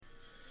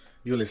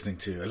You're listening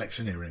to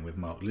Electioneering with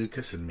Mark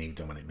Lucas and me,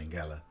 Dominic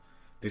Minghella.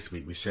 This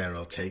week we share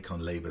our take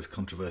on Labour's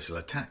controversial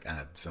attack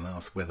ads and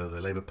ask whether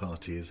the Labour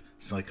Party is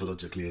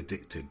psychologically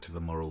addicted to the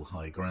moral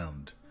high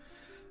ground.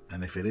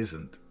 And if it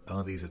isn't,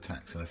 are these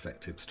attacks an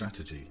effective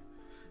strategy?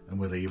 And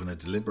were they even a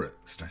deliberate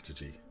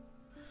strategy?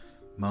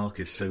 Mark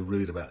is so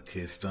rude about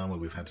Keir Starmer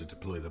we've had to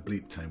deploy the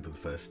bleep tone for the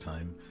first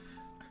time,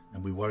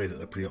 and we worry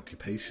that the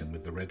preoccupation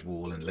with the Red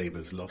Wall and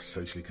Labour's lost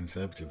socially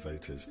conservative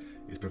voters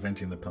is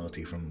preventing the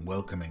party from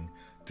welcoming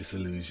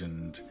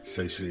disillusioned,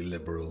 socially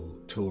liberal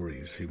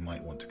Tories who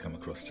might want to come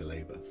across to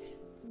Labour.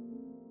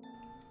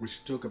 We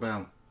should talk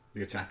about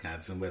the attack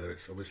ads and whether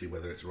it's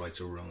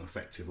right or wrong,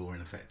 effective or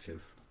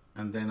ineffective.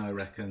 And then I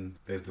reckon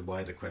there's the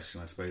wider question,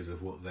 I suppose,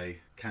 of what they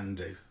can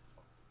do.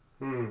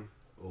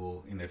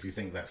 Or, if you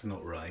think that's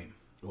not right,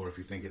 or if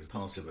you think it's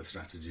part of a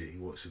strategy,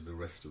 what should the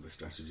rest of the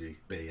strategy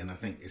be? And I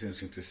think it's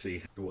interesting to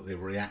see what their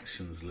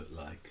reactions look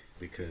like,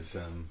 because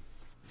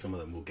some of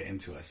them we'll get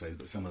into, I suppose,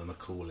 but some of them are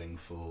calling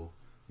for,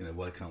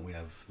 why can't we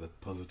have the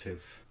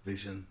positive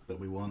vision that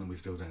we want, and we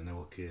still don't know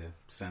what Keir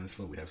stands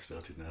for. We have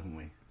started now, haven't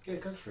we? Yeah,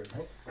 go for it,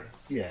 mate.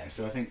 Yeah,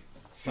 so I think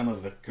some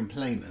of the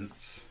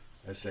complainants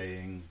are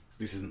saying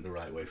this isn't the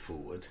right way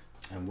forward,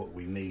 and what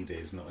we need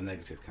is not a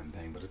negative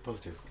campaign, but a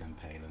positive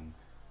campaign. And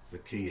the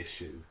key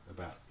issue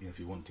about, if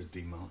you want to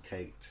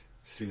demarcate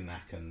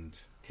Sunak and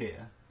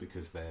Keir,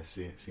 because they're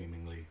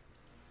seemingly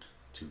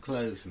too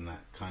close, and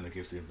that kind of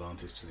gives the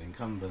advantage to the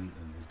incumbent,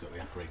 and he's got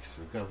the apparatus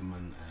of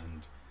government,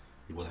 and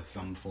he will have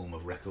some form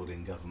of record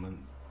in government,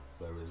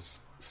 whereas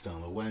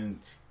Starmer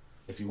won't.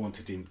 If you want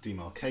to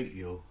demarcate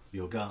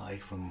your guy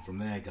from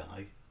their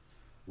guy,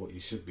 what you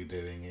should be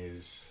doing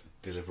is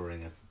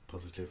delivering a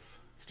positive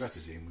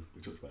strategy, and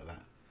we talked about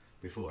that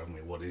before, haven't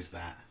we? What is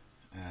that,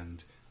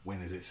 and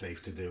when is it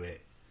safe to do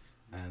it,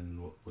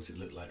 and what does it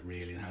look like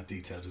really, and how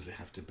detailed does it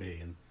have to be,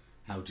 and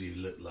how do you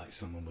look like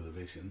someone with a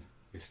vision?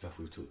 Is stuff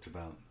we've talked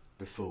about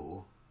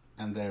before.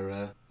 And there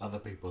are other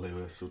people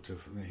who are sort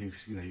of,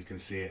 you can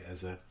see it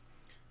as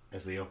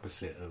the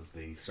opposite of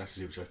the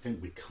strategy, which I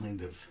think we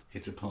kind of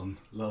hit upon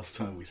last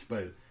time we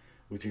spoke,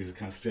 which is a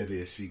kind of steady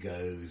as she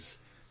goes,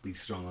 be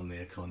strong on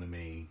the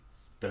economy,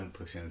 don't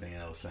push anything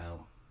else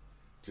out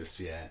just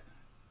yet.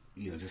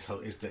 Just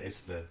hold, it's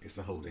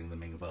the holding the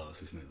Ming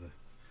vase, isn't it?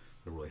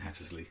 The Roy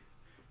Hattersley,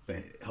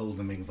 they hold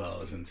the Ming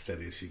vase and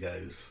steady as she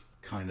goes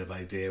kind of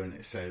idea in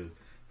it. So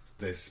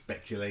there's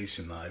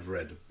speculation that I've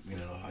read,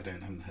 I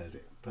haven't heard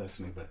it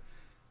personally, but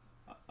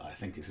I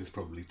think this is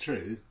probably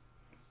true,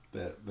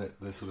 that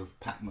the sort of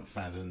Pat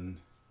McFadden,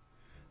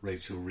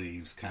 Rachel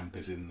Reeves camp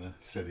is in the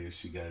steady as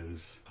she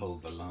goes,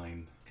 hold the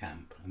line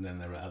camp, and then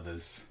there are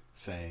others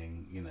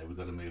saying, we've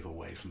got to move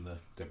away from the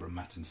Deborah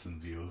Mattinson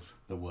view of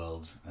the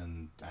world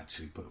and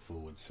actually put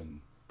forward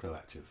some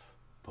proactive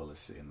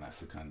policy, and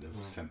that's the kind of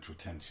central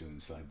tension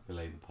inside the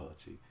Labour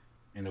Party.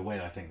 In a way,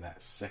 I think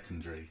that's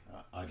secondary.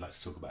 I'd like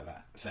to talk about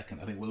that second.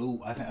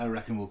 I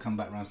reckon we'll come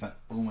back around to that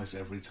almost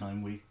every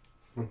time we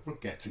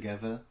get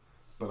together.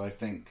 But I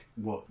think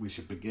what we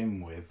should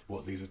begin with,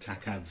 what these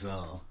attack ads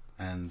are,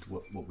 and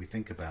what we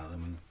think about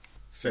them. And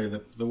so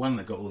the one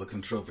that got all the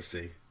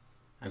controversy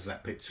has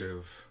that picture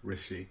of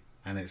Rishi,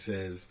 and it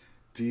says,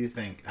 "Do you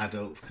think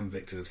adults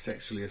convicted of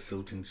sexually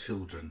assaulting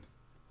children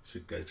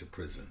should go to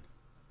prison?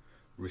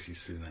 Rishi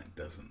Sunak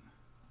doesn't."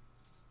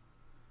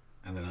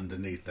 And then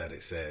underneath that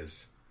it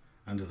says,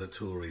 "Under the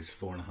Tories,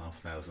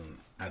 4,500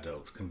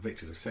 adults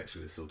convicted of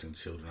sexually assaulting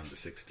children under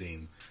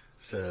 16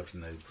 served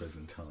no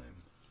prison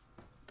time."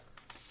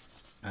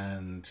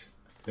 And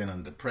then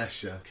under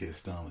pressure, Keir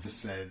Starmer has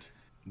said,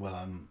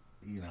 well,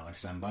 I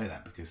stand by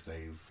that because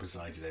they've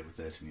presided over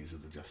 13 years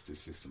of the justice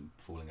system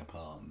falling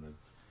apart, and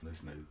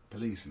there's no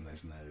police, and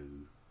there's no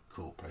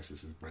court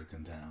processes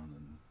broken down,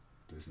 and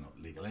there's not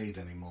legal aid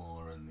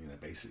anymore, and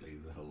basically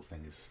the whole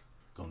thing has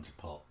gone to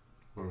pot.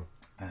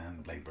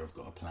 And Labour have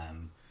got a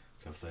plan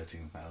to have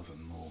 13,000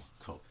 more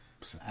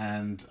cops,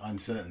 and I'm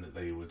certain that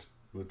they would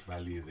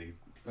value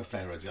a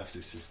fairer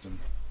justice system.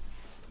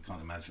 I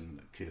can't imagine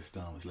that Keir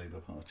Starmer's Labour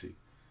Party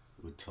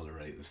would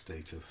tolerate the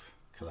state of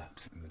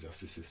collapse in the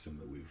justice system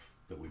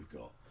that we've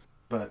got.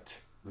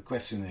 But the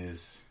question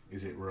is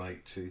it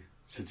right to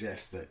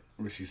suggest that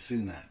Rishi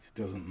Sunak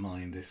doesn't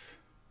mind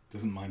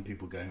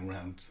people going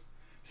around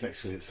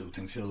sexually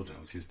assaulting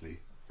children, which is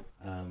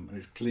and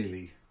it's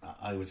clearly,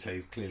 I would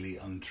say, clearly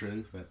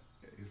untrue. That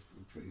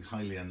it's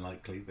highly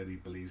unlikely that he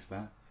believes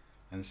that,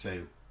 and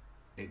so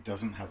it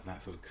doesn't have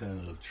that sort of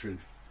kernel of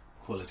truth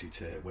quality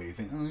to it, where you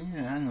think, oh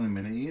yeah, hang on a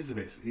minute, he is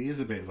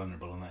a bit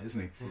vulnerable on that,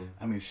 isn't he?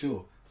 I mean,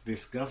 sure,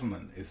 this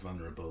government is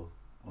vulnerable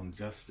on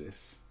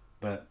justice,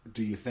 but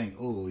do you think,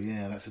 oh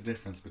yeah, that's the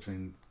difference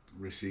between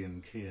Rishi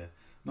and Keir?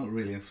 Not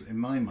really. In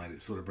my mind,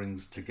 it sort of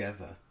brings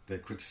together the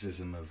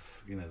criticism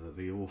of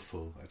the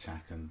awful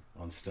attack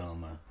on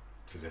Starmer,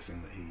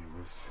 suggesting that he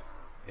was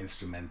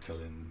instrumental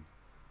in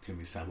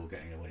Jimmy Savile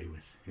getting away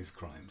with his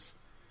crimes,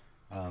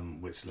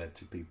 which led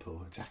to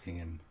people attacking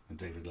him and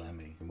David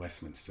Lammy in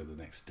Westminster the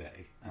next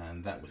day.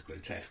 And that was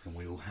grotesque, and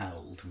we all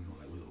howled, and we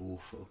thought that was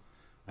awful.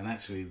 And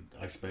actually,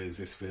 I suppose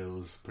this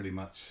feels pretty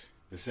much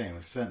the same.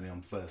 And certainly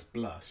on first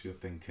blush, you're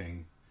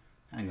thinking,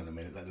 hang on a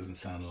minute, that doesn't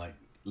sound like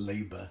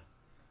Labour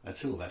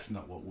at all. That's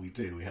not what we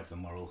do. We have the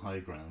moral high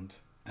ground.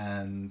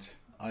 And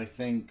I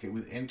think it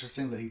was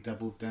interesting that he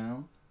doubled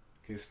down,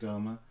 Keir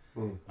Starmer.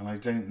 And I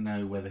don't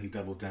know whether he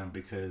doubled down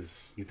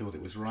because he thought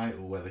it was right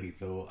or whether he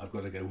thought, I've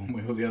got to go one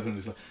way or the other. And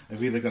it's like,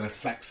 I've either got to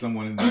sack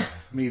someone in the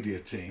media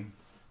team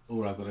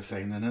or I've got to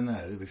say,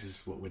 no, this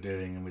is what we're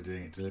doing and we're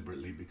doing it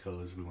deliberately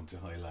because we want to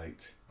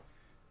highlight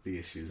the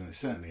issues. And it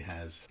certainly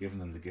has given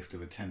them the gift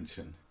of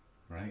attention,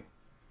 right?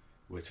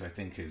 Which I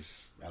think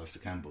is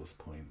Alistair Campbell's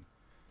point.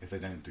 If they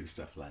don't do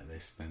stuff like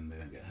this, then they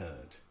don't get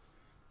heard.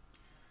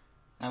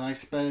 And I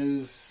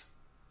suppose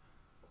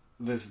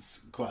there's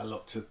quite a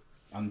lot to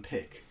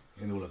unpick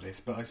in all of this,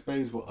 but I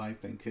suppose what I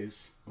think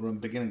is, or I'm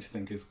beginning to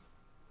think is,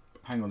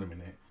 hang on a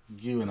minute,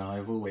 you and I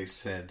have always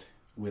said,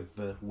 with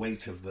the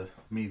weight of the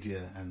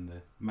media and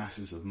the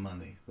masses of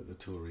money that the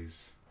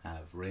Tories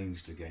have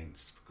ranged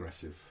against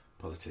progressive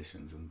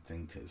politicians and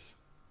thinkers,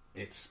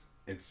 it's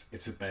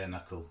a bare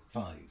knuckle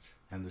fight,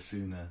 and the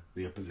sooner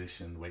the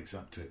opposition wakes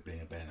up to it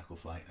being a bare knuckle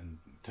fight and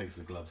takes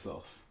the gloves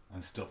off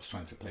and stops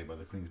trying to play by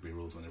the Queensberry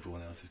rules when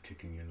everyone else is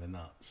kicking you in the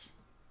nuts,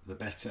 the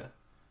better.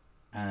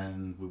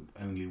 And we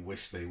only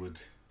wish they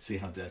would see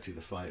how dirty the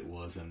fight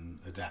was and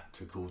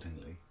adapt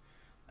accordingly.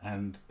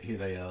 And here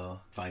they are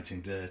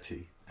fighting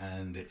dirty,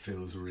 and it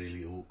feels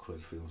really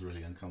awkward, feels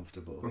really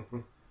uncomfortable.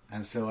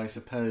 And so I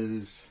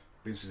suppose,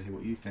 I'd be interested to hear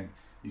what you think.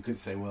 You could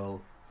say,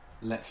 well,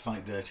 let's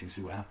fight dirty and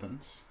see what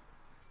happens.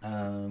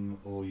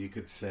 Or you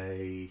could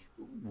say,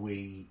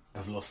 we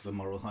have lost the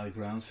moral high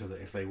ground, so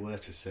that if they were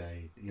to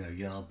say,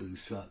 Yarbu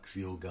sucks,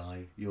 your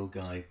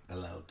guy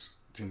allowed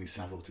Jimmy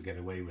Savile to get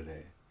away with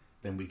it,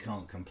 then we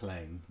can't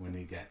complain when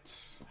he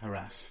gets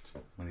harassed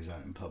when he's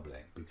out in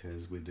public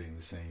because we're doing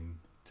the same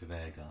to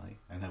their guy.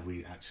 And have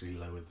we actually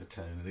lowered the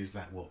tone? And is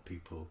that what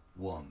people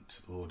want?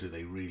 Or do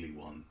they really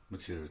want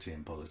maturity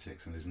in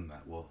politics? And isn't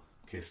that what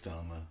Keir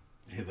Starmer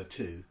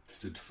hitherto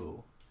stood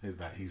for?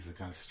 That he's the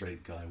kind of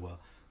straight guy. Well,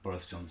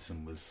 Boris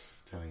Johnson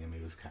was telling him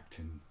he was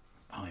Captain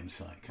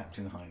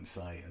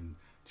Hindsight, and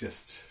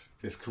just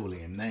calling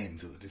him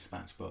names at the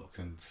dispatch box.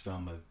 And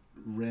Starmer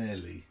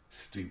rarely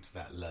stooped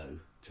that low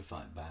to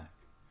fight back.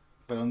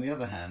 But on the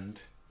other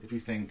hand, if you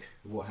think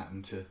of what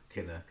happened to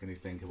Kinnock, and you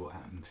think of what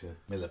happened to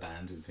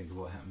Miliband, and you think of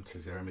what happened to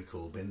Jeremy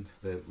Corbyn,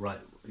 the right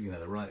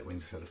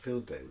wing's had a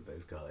field day with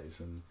those guys,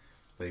 and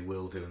they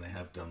will do, and they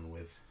have done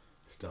with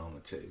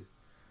Starmer too.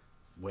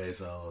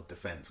 Where's our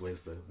defence?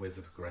 Where's the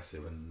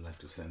progressive and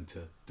left of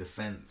centre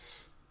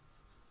defence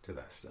to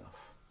that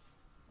stuff?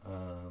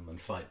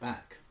 And fight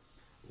back.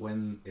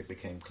 When it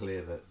became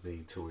clear that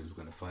the Tories were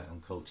going to fight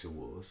on culture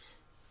wars,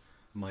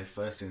 my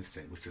first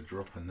instinct was to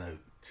drop a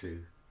note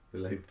to the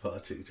Labour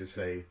Party to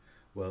say,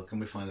 well, can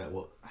we find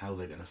out how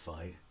they're going to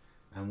fight,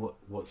 and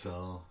what's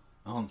our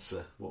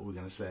answer, what we're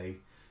going to say,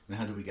 and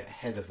how do we get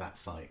ahead of that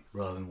fight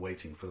rather than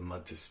waiting for the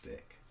mud to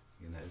stick?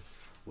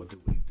 What do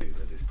we do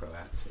that is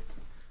proactive?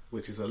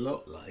 Which is a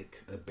lot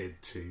like a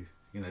bid to,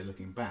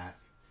 looking back,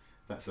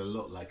 that's a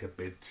lot like a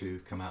bid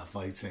to come out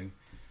fighting,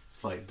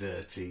 fight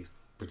dirty,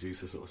 produce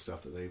the sort of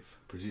stuff that they've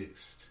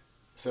produced.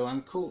 So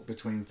I'm caught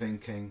between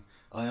thinking,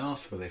 I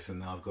asked for this and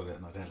now I've got it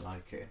and I don't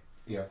like it.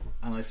 Yeah.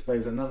 And I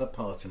suppose another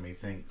part of me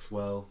thinks,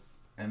 well,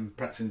 and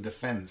perhaps in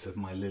defence of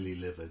my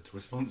lily-livered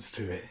response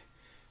to it,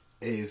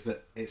 is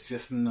that it's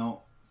just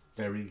not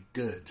very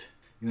good.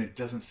 It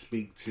doesn't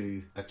speak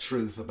to a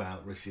truth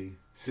about Rishi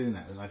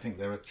Sunak, and I think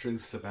there are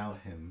truths about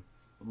him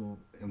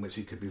in which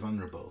he could be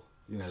vulnerable.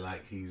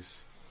 Like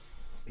he's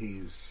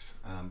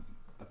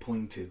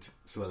appointed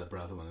Suella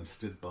Braverman and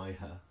stood by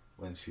her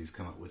when she's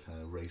come up with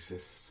her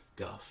racist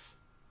guff.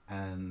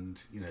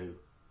 And,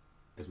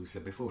 as we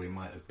said before, he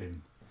might have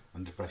been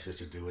under pressure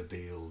to do a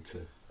deal to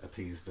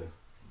appease the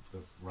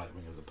right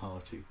wing of the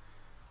party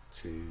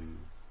to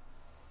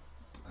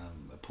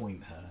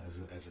appoint her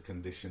as a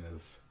condition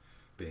of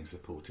being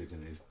supported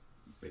in his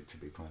bid to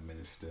be Prime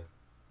Minister.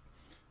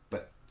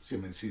 But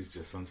she's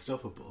just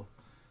unstoppable.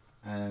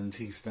 And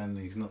he's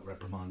not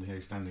reprimanding her,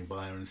 he's standing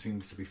by her and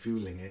seems to be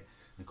fueling it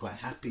and quite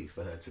happy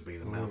for her to be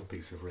the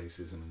mouthpiece of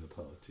racism in the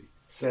party.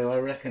 So I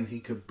reckon he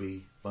could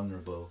be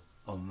vulnerable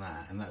on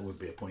that, and that would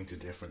be a point of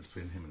difference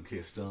between him and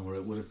Keir Starmer.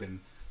 It would have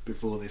been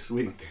before this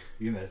week,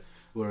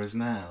 whereas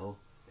now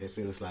it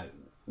feels like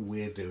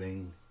we're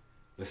doing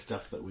the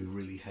stuff that we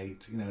really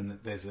hate, and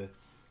that there's a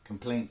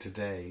complaint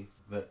today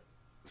that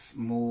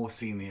more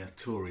senior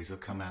Tories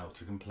have come out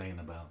to complain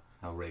about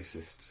how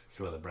racist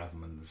Suella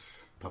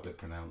Braverman's public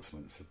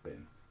pronouncements have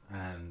been.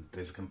 And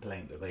there's a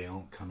complaint that they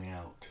aren't coming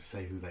out to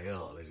say who they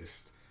are. They're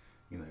just,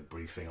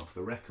 briefing off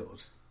the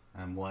record.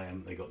 And why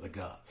haven't they got the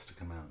guts to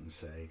come out and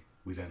say,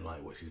 we don't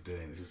like what she's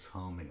doing, this is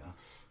harming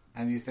us?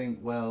 And you think,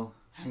 well,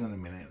 hang on a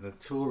minute, the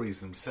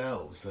Tories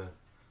themselves are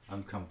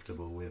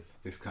uncomfortable with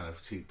this kind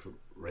of cheap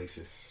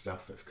racist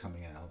stuff that's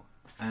coming out.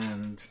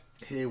 And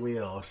here we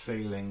are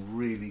sailing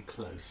really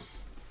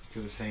close to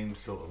the same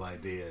sort of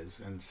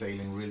ideas and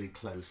sailing really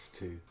close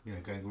to,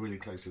 going really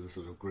close to the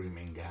sort of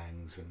grooming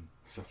gangs and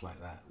stuff like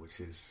that,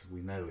 which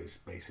we know is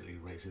basically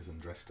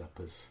racism dressed up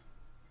as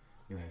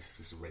it's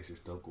just a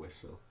racist dog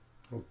whistle.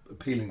 Well,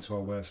 appealing to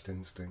our worst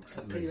instincts.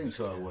 Appealing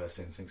to our worst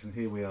instincts, and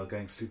here we are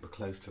going super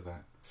close to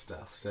that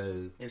stuff.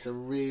 So it's a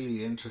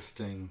really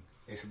interesting,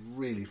 it's a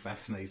really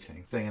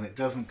fascinating thing, and it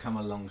doesn't come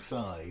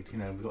alongside,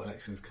 we've got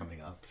elections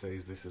coming up, so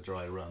is this a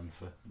dry run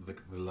for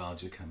the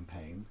larger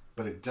campaign?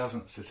 But it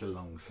doesn't sit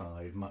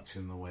alongside much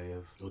in the way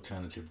of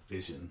alternative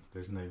vision.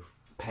 There's no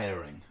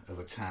pairing of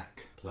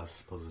attack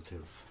plus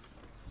positive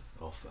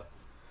offer.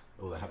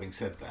 Although having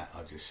said that,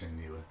 I've just shown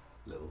you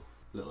a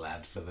little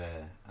ad for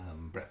their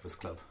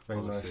Breakfast Club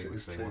policy,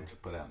 which they want to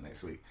put out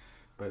next week.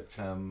 But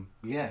so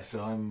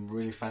I'm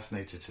really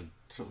fascinated to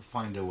sort of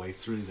find a way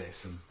through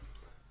this. And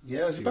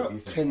there's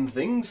about 10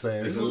 things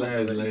there. There's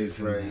loads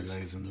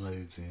and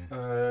loads.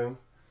 Yeah.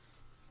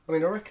 I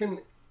reckon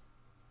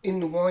in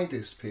the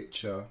widest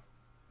picture,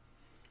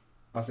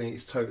 I think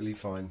it's totally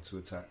fine to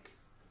attack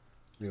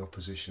the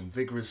opposition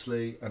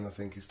vigorously, and I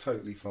think it's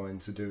totally fine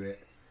to do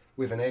it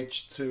with an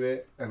edge to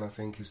it, and I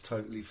think it's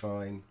totally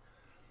fine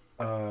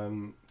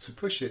to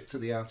push it to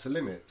the outer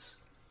limits.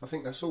 I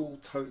think that's all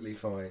totally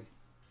fine,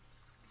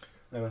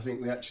 and I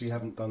think we actually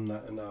haven't done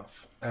that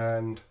enough.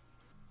 And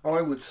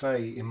I would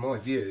say, in my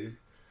view,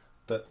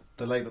 that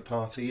the Labour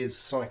Party is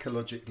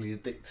psychologically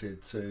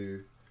addicted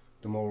to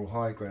the moral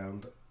high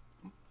ground,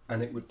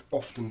 and it would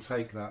often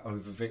take that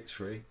over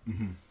victory.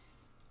 Mm-hmm.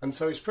 And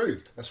so it's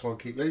proved. That's why we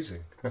keep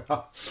losing.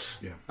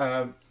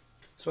 Yeah.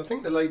 So I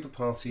think the Labour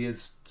Party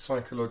is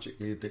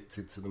psychologically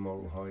addicted to the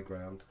moral high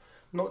ground.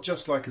 Not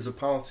just like as a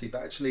party,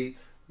 but actually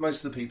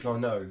most of the people I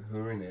know who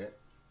are in it,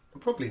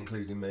 and probably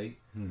including me,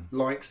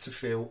 likes to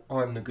feel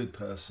I'm the good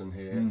person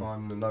here,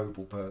 I'm the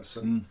noble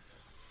person.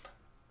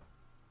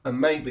 And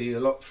maybe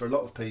for a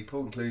lot of people,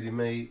 including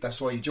me,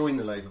 that's why you join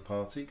the Labour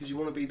Party, because you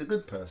want to be the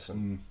good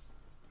person.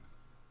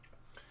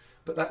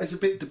 But that is a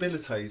bit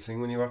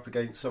debilitating when you're up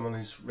against someone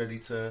who's ready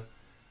to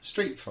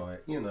street fight,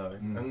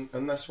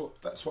 and that's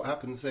what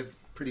happens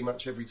pretty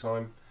much every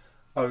time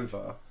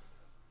over.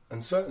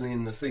 And certainly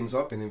in the things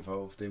I've been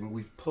involved in,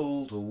 we've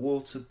pulled or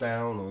watered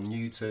down or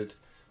neutered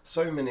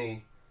so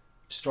many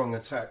strong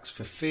attacks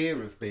for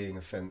fear of being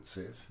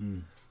offensive.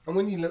 And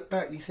when you look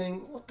back, you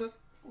think,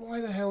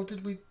 why the hell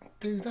did we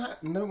do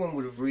that? No one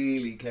would have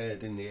really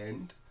cared in the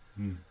end.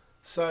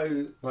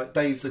 So, like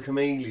Dave the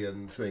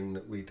Chameleon thing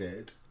that we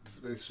did,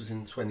 this was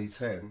in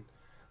 2010,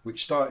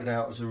 which started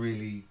out as a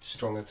really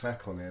strong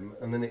attack on him,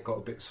 and then it got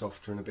a bit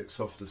softer and a bit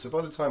softer. So by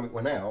the time it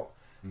went out,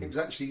 it was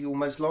actually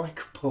almost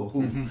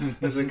likeable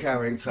as a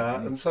character,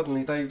 and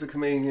suddenly Dave the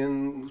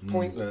Chameleon was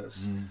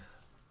pointless.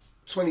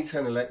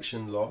 2010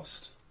 election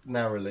lost,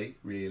 narrowly,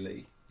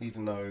 really,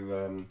 even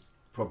though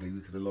probably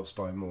we could have lost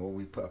by more.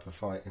 We put up a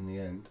fight in the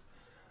end.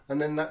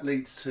 And then that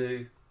leads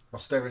to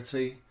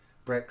austerity,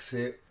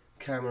 Brexit,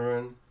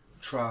 Cameron,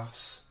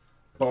 Truss,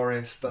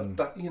 Boris,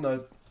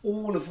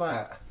 all of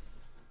that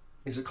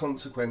is a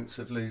consequence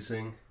of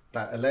losing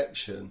that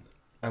election,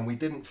 and we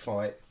didn't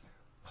fight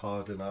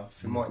hard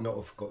enough. It might not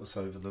have got us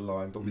over the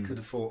line, but we could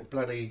have fought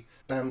bloody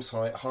damn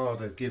sight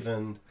harder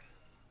given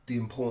the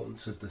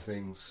importance of the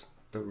things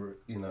that were,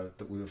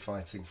 that we were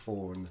fighting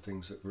for and the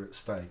things that were at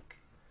stake.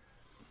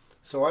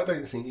 So I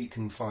don't think you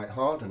can fight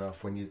hard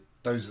enough when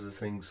those are the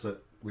things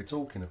that we're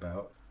talking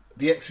about.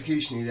 The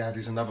execution he had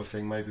is another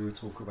thing. Maybe we'll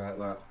talk about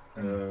that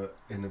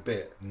in a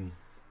bit.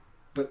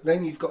 But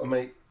then you've got to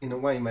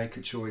make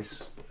a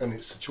choice, and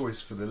it's a choice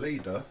for the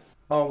leader.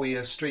 Are we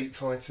a street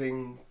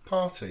fighting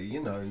party,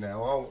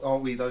 now? Are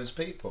we those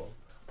people?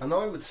 And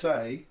I would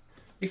say,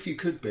 if you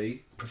could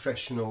be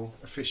professional,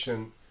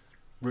 efficient,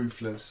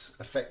 ruthless,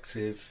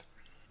 effective,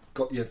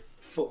 got your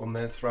foot on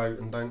their throat,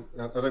 and I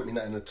don't mean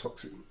that in a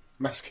toxic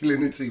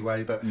masculinity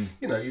way, but,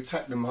 you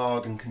attack them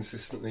hard and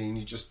consistently,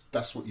 and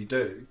that's what you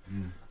do.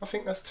 I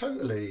think that's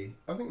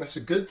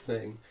a good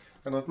thing.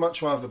 And I'd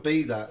much rather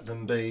be that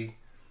than be,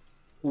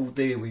 oh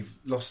dear, we've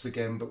lost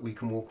again, but we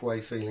can walk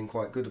away feeling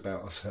quite good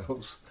about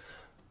ourselves.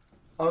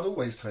 I'd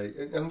always take,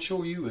 and I'm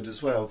sure you would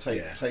as well,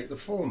 take the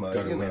former.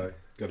 Got to win.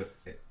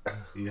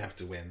 You have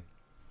to win.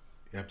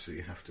 You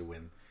absolutely have to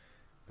win.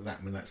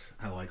 That's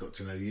how I got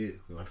to know you.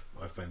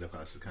 I phoned up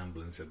Alistair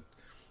Campbell and said,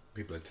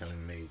 people are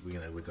telling me,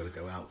 we've got to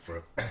go out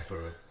for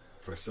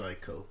a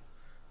cycle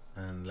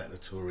and let the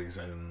Tories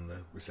own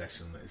the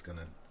recession that is going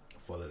to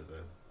follow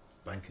the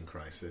banking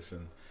crisis,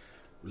 and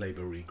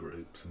Labour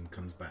regroups and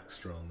comes back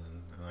strong,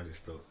 and I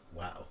just thought,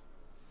 wow,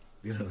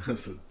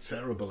 that's a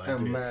terrible idea.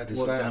 How mad is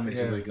what that? Damage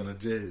are they going to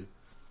do?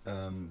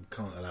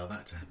 Can't allow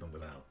that to happen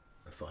without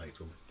a fight.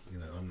 Or,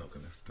 I'm not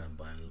going to stand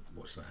by and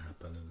watch that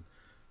happen.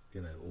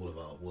 And all of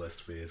our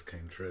worst fears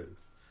came true.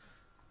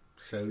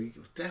 So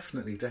you've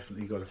definitely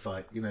got to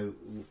fight.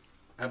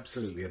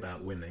 Absolutely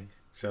about winning.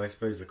 So I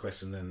suppose the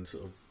question then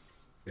sort of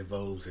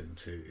evolves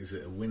into: is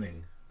it a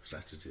winning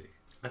strategy?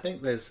 I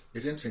think it's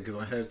interesting because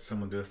I heard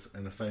someone do a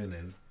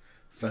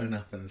phone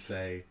up and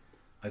say,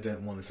 I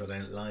don't want this, I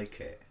don't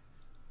like it.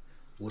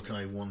 What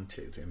I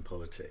wanted in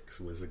politics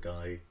was a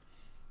guy,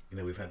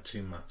 we've had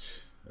too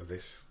much of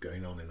this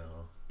going on in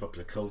our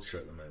popular culture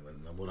at the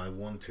moment, and what I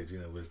wanted,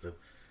 was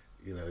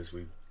as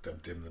we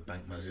dubbed him the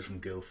bank manager from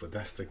Guildford.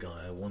 That's the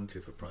guy I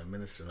wanted for Prime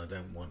Minister, and I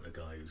don't want a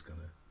guy who's going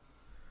to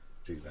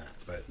do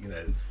that. But,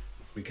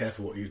 be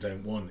careful what you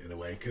don't want in a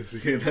way, because,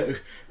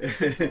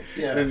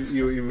 then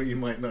you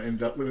might not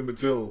end up with him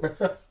at all.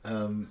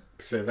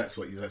 So that's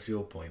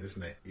your point,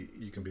 isn't it?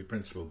 You can be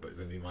principled, but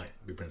then you might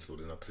be principled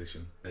in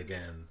opposition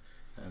again,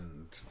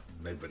 and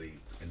nobody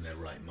in their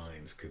right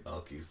minds could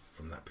argue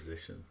from that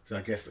position. So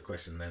I guess the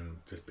question then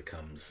just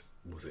becomes,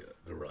 was it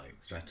the right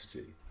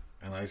strategy?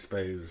 And I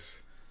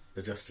suppose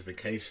the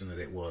justification that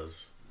it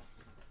was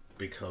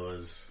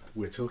because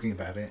we're talking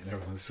about it and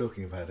everyone's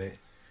talking about it,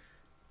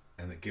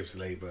 and it gives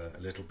Labour a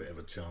little bit of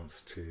a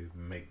chance to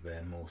make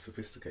their more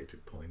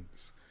sophisticated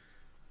points,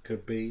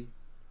 could be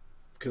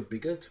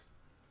good.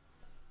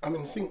 I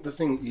mean, I think the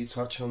thing that you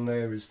touch on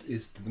there is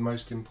the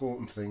most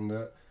important thing,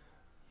 that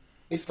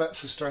if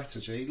that's a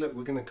strategy, look,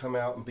 we're going to come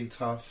out and be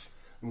tough,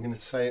 and we're going to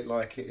say it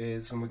like it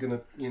is, and we're going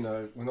to,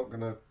 we're not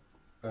going to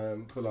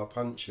pull our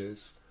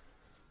punches.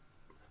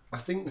 I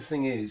think the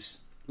thing is,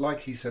 like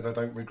he said, I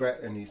don't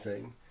regret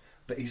anything,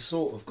 but he's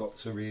sort of got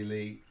to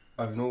really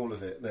own all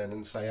of it then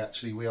and say,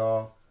 actually,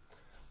 we're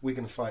going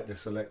to fight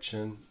this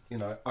election,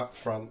 up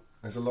front.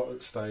 There's a lot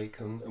at stake,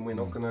 and we're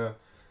not going to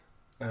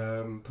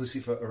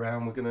pussyfoot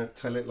around. We're going to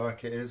tell it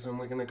like it is, and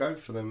we're going to go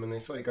for them. And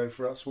if they go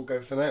for us, we'll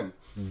go for them.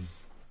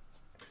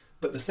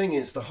 But the thing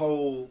is, the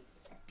whole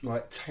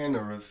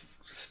tenor of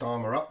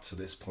Starmer up to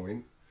this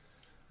point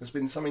has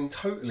been something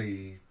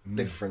totally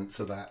different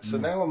to that. So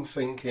now I'm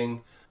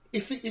thinking,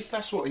 if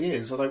that's what he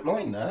is, I don't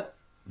mind that.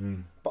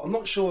 But I'm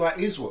not sure that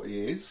is what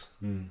he is.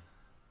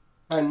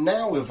 And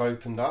now we've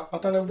opened up, I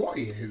don't know what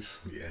he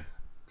is. Yeah.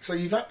 So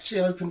you've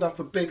actually opened up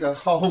a bigger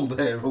hole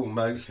there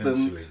almost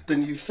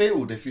than you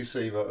filled, if you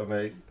see what I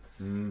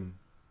mean.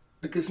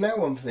 Because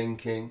now I'm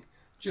thinking,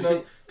 can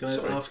I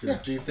ask you? Yeah.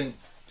 Do you think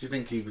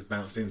he was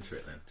bounced into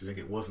it then? Do you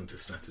think it wasn't a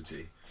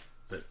strategy,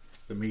 that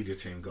the media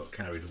team got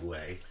carried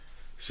away,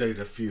 showed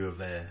a few of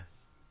their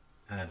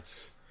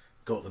ads,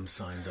 got them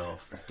signed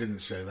off,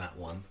 didn't show that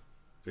one,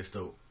 just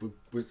thought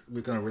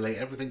we're going to relate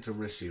everything to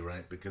Rishi,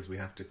 right? Because we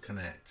have to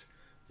connect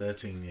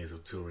 13 years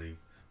of Tory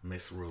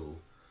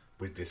misrule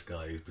with this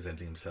guy who's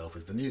presenting himself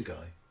as the new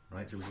guy,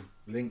 right? So it was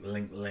a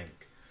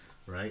link,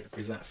 right?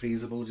 Is that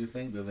feasible, do you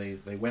think? That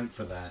they went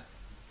for that,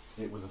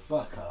 it was a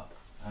fuck up,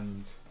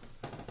 and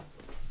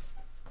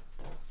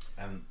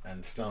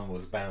Starmer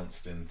was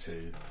bounced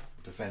into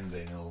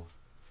defending, or...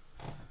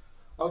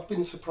 I've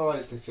been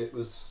surprised if it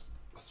was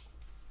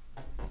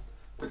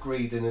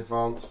agreed in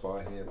advance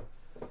by him.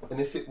 And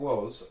if it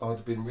was, I'd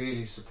have been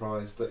really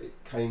surprised that it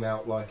came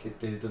out like it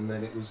did, and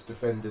then it was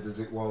defended as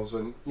it was.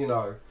 And,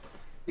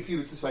 if you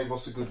were to say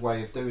what's a good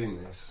way of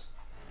doing this,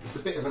 it's a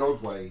bit of an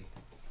odd way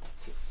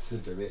to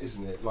do it,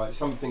 isn't it? Like,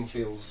 something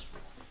feels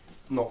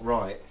not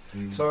right.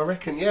 So I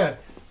reckon,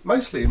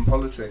 mostly in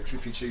politics,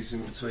 if you're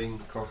choosing between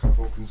cock-up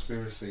or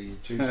conspiracy, you're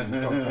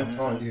choosing cock-up,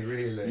 aren't you,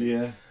 really?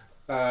 Yeah.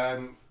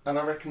 And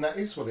I reckon that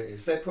is what it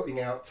is. They're putting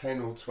out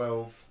 10 or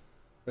 12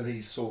 of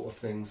these sort of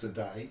things a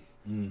day.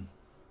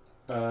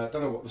 I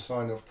don't know what the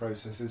sign-off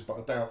process is, but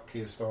I doubt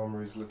Keir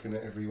Starmer is looking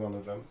at every one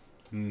of them.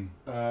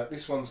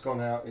 This one's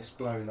gone out, it's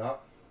blown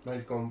up.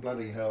 They've gone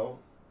bloody hell,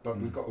 but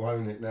we've got to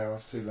own it now.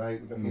 It's too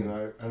late,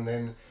 And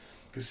then,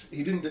 because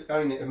he didn't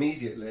own it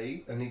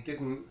immediately, and he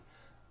didn't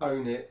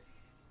own it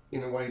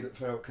in a way that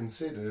felt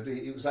considered.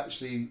 It was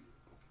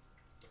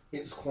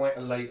quite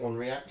a late-on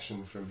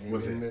reaction from him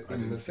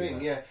in the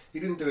thing. Yeah, he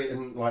didn't do it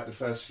in the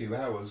first few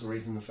hours or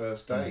even the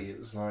first day. It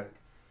was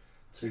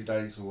 2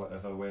 days or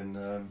whatever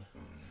when.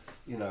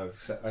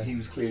 So he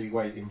was clearly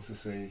waiting to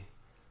see...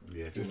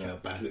 Yeah, just how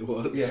bad it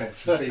was. Yeah, to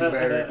see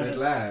where it would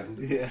land.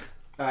 Yeah.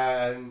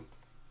 And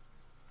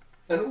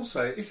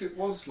also, if it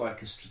was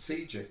a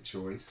strategic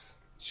choice,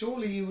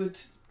 surely you would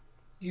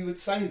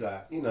say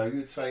that. You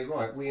would say,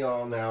 right, we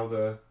are now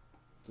the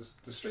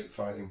street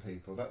fighting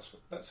people.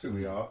 That's who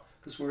we are,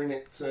 because we're in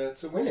it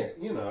to win it,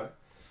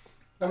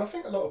 And I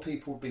think a lot of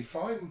people would be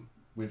fine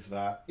with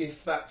that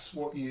if that's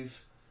what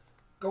you've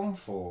gone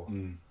for.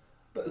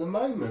 But at the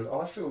moment,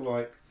 I feel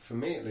like, for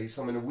me at least,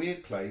 I'm in a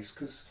weird place,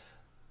 because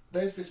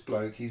there's this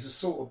bloke, he's a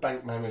sort of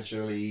bank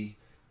manager-y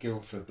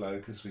Guildford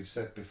bloke, as we've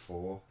said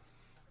before.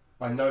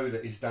 I know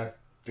that his dad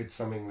did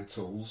something with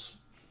tools.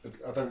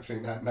 I don't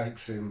think that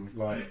makes him,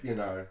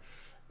 a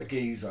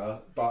geezer,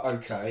 but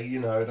okay,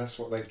 that's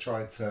what they've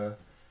tried to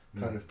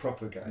kind of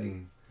propagate.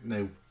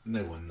 No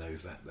one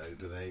knows that, though,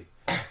 do they?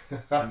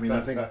 I mean,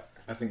 I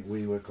think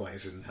we were quite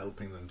interested in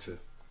helping them to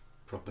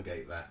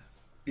propagate that.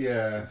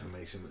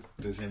 Information, but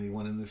does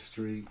anyone in the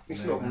street?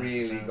 It's not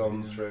really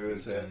gone through,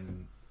 is it?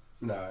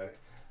 No,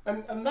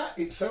 and that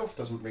itself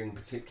doesn't ring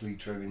particularly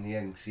true in the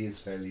end, because he is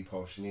fairly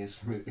posh, and he is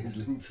from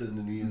Islington,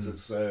 and he is a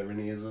Sir, and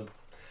he is a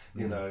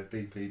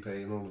DPP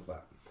and all of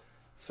that.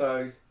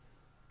 So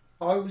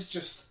I was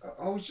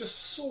just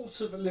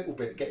sort of a little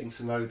bit getting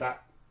to know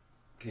that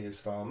Keir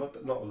Starmer,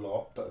 but not a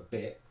lot, but a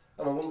bit,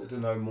 and I wanted to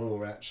know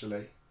more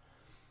actually.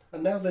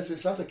 And now there's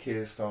this other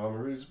Keir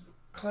Starmer who's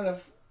kind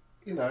of,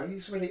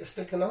 he's ready to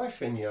stick a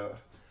knife in you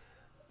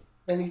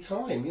any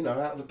time,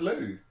 out of the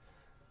blue.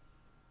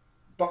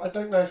 But I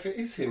don't know if it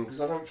is him, because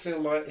I don't feel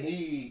like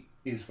he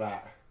is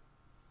that.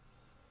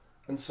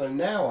 And so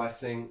now I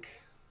think,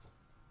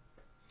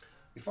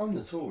 if I'm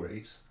the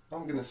Tories,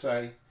 I'm going to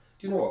say,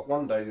 do you know what?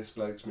 One day this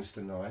bloke's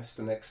Mr. Nice,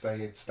 the next day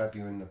he'd stab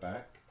you in the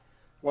back.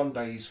 One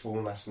day he's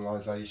for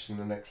nationalisation,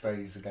 the next day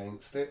he's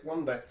against it.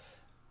 One day,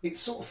 it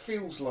sort of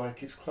feels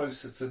like it's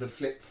closer to the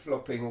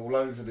flip-flopping all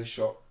over the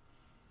shop,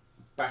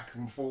 back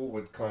and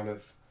forward kind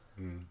of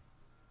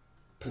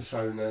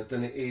persona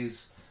than it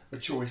is a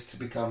choice to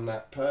become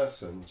that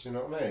person. Do you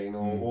know what I mean?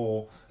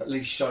 Or at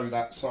least show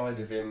that side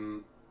of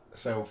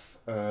himself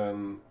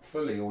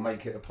fully, or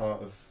make it a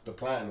part of the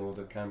plan or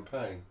the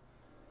campaign.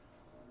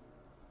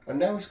 And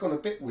now it's gone a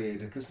bit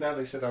weirder, because now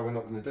they said, oh, we're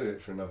not going to do it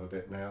for another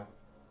bit now.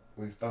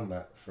 We've done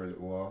that for a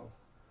little while.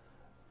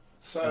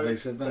 So they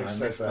said that.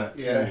 They've said that,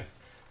 yeah.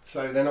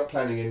 So they're not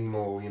planning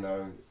anymore, in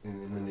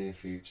the near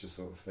future,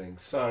 sort of thing.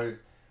 So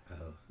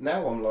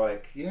now I'm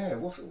like, yeah,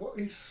 what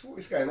is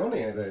going on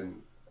here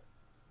then?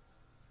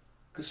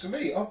 Because for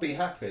me, I'd be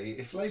happy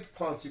if Labour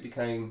Party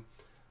became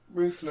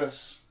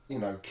ruthless,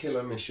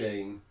 killer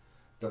machine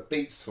that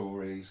beats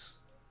Tories,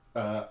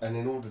 and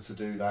in order to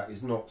do that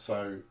is not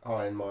so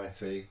high and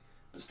mighty,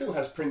 but still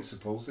has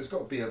principles. There's got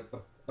to be a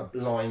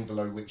line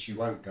below which you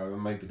won't go,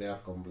 and maybe they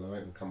have gone below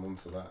it, and come on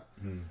to that.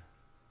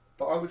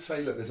 But I would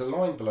say, look, there's a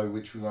line below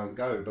which we won't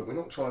go, but we're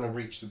not trying to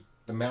reach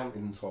the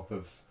mountaintop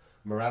of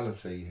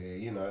morality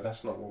here.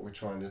 That's not what we're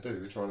trying to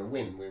do. We're trying to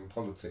win. We're in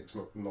politics,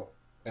 not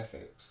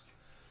ethics.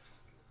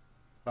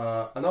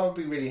 And I would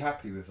be really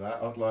happy with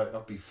that.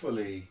 I'd be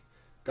fully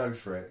go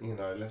for it.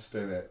 Let's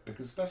do it,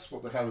 because that's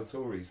how the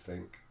Tories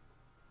think.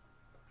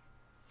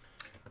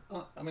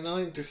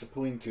 I'm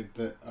disappointed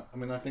that.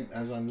 I think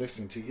as I'm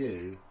listening to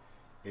you,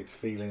 it's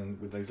feeling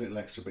with those little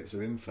extra bits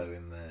of info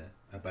in there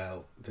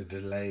about the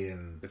delay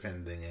in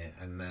defending it,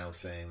 and now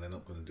saying they're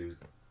not going to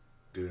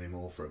do any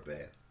more for a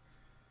bit.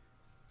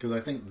 Because I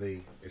think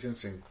it's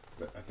interesting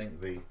that I think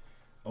the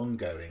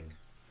ongoing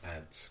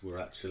ads were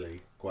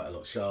actually quite a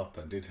lot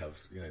sharper and did have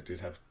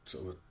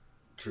sort of a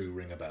true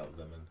ring about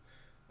them,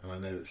 and I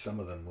know that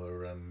some of them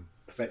were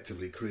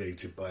effectively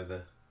created by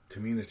the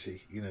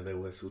community. There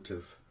were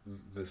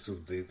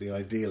the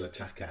ideal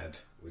attack ad,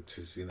 which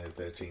is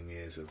 13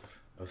 years of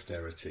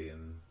austerity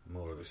and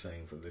more of the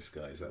same from this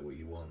guy. Is that what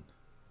you want?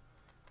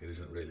 It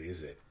isn't really,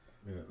 is it?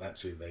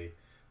 Actually,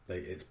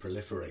 it's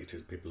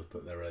proliferated. People have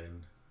put their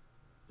own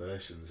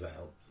versions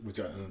out. Which,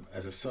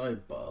 as a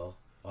sidebar,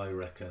 I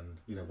reckon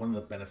one of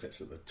the benefits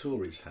that the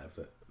Tories have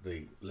that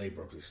the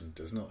Labour opposition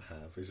does not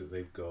have is that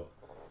they've got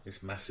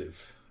this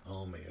massive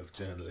army of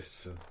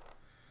journalists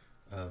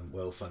and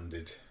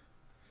well-funded,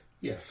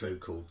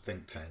 so-called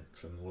think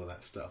tanks and all of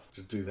that stuff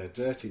to do their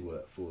dirty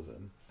work for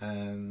them.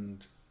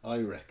 And I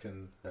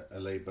reckon a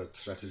Labour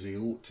strategy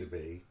ought to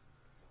be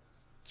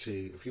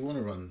if you want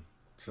to run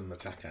some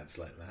attack ads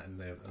like that and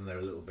they're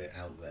a little bit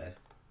out there,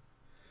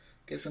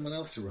 get someone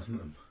else to run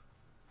them.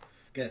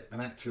 Get an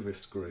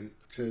activist group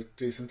to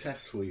do some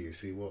tests for you,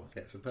 see what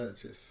gets a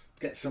purchase.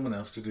 Get someone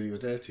else to do your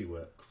dirty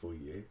work for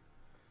you,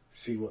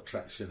 see what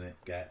traction it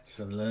gets,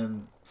 and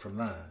learn from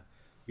that.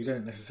 You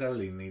don't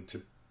necessarily need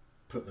to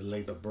put the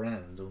Labour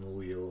brand on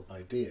all your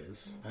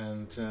ideas,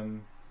 and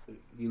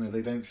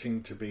they don't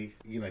seem to be,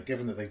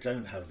 given that they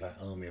don't have that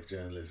army of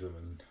journalism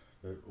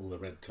and all the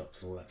red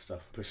tops and all that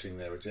stuff pushing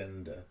their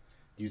agenda,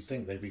 you'd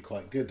think they'd be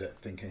quite good at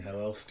thinking, how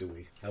else do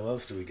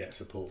we get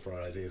support for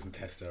our ideas and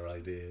test our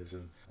ideas,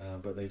 and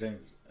but they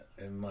don't,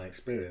 in my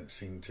experience,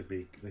 seem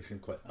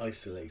quite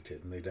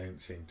isolated, and they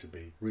don't seem to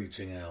be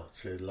reaching out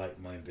to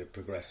like-minded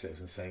progressives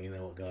and saying, you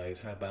know what,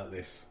 guys, how about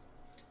this?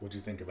 What do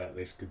you think about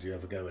this? Could you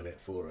have a go at it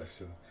for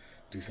us and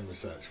do some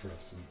research for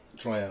us and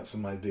try out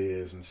some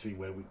ideas and see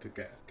where we could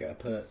get a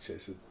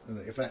purchase?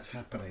 And if that's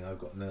happening, I've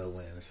got no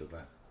awareness of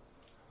that.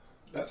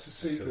 That's a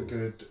super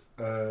good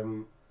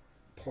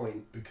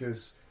point,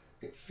 because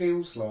it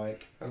feels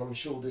like, and I'm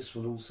sure this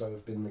will also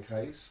have been the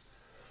case,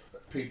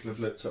 that people have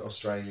looked at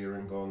Australia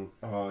and gone,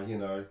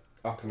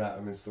 up and at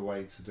them is the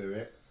way to do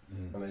it.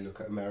 And they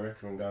look at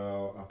America and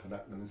go, up and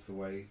at them is the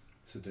way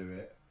to do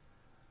it.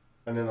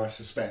 And then I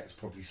suspect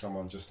probably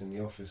someone just in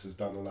the office has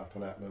done an up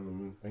and at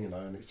them,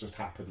 and it's just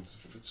happened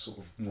sort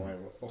of via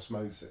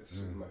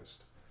osmosis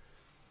almost.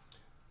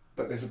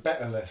 But there's a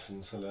better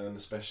lesson to learn,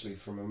 especially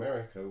from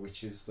America,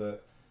 which is that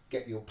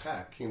get your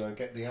pack,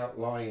 get the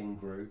outlying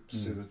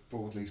groups who are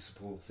broadly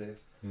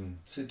supportive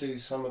to do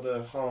some of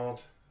the hard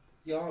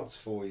yards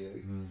for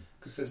you,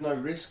 because there's no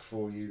risk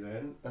for you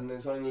then, and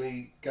there's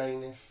only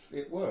gain if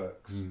it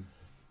works.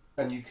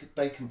 And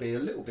they can be a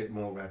little bit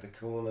more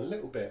radical and a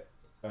little bit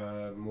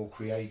more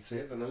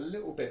creative and a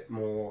little bit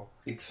more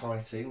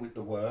exciting with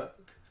the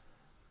work,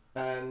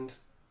 and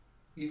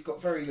you've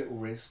got very little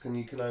risk and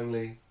you can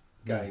only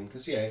gain.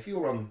 Because if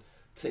you're on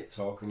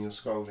TikTok and you're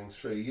scrolling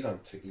through, you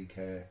don't particularly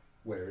care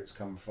where it's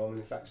come from, and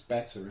in fact it's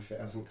better if it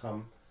hasn't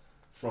come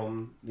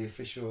from the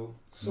official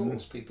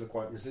source. People are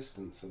quite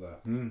resistant to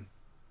that.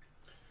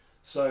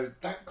 So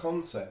that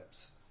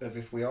concept of,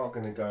 if we are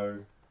going to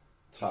go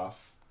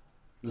tough,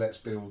 let's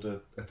build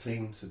a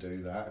team to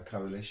do that, a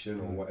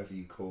coalition or whatever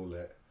you call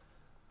it,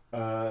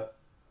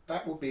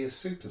 that would be a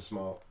super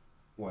smart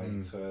way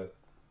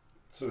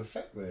to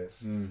affect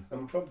this,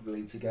 and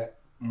probably to get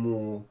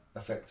more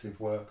effective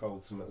work,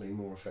 ultimately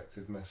more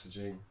effective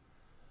messaging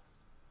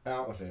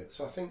out of it.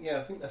 So I think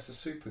that's a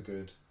super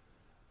good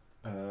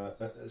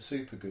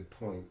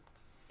point.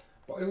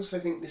 But I also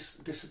think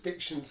this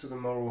addiction to the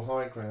moral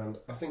high ground,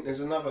 I think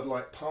there's another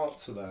part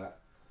to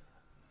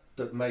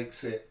that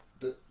makes it,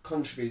 that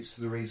contributes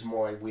to the reason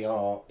why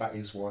that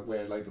is why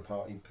where Labour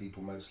Party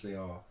people mostly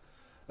are.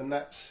 And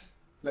that's,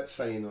 let's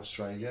say in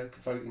Australia,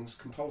 voting's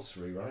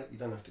compulsory, right? You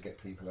don't have to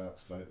get people out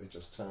to vote, they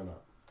just turn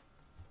up.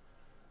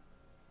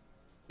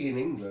 In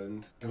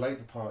England, the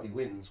Labour Party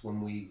wins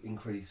when we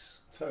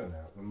increase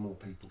turnout, when more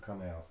people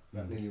come out.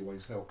 That nearly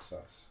always helps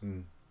us.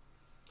 And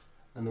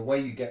the way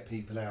you get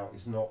people out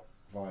is not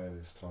via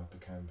this type of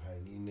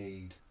campaign. You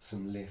need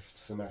some lift,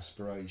 some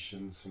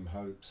aspiration, some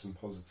hope, some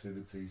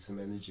positivity, some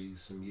energy,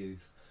 some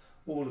youth.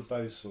 All of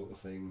those sort of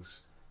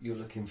things, you're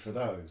looking for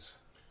those.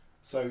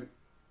 So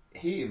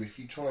here, if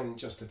you try and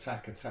just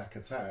attack,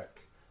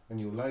 and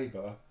you're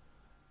Labour,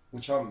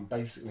 which I'm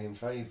basically in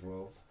favour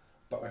of,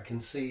 but I can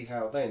see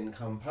how then,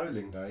 come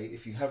polling day,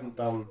 if you haven't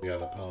done the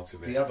other part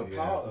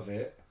of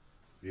it,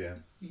 yeah,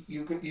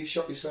 you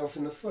shot yourself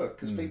in the foot,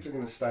 because people are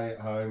going to stay at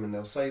home and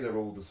they'll say they're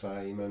all the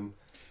same,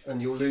 and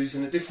you'll lose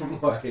in a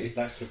different way.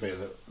 That's the bit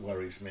that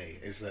worries me,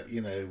 is that,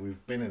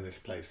 we've been in this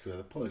place where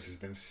the politics has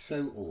been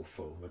so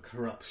awful, the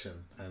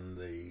corruption and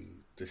the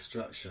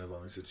destruction of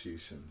our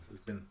institutions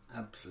has been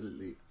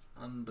absolutely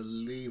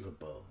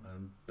unbelievable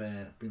and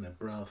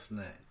brass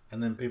neck.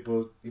 And then you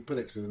put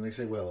it to people and they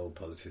say, well, all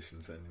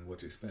politicians, I mean, what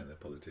do you expect? They're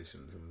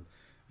politicians.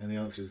 And the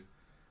answer is,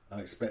 I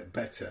expect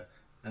better.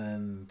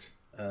 And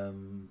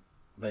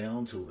they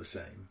aren't all the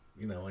same.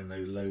 I know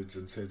loads,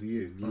 and so do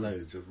you,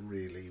 loads of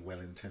really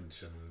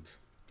well-intentioned,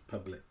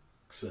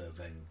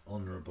 public-serving,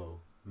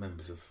 honourable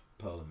members of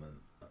Parliament.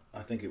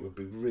 I think it would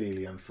be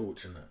really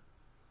unfortunate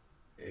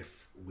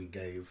if we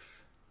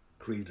gave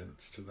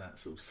credence to that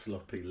sort of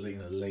sloppy,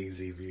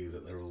 lazy view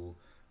that they're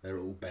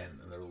all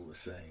bent and they're all the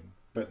same.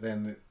 But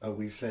then, are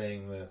we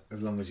saying that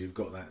as long as you've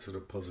got that sort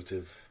of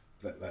positive,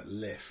 that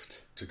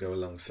lift to go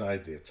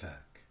alongside the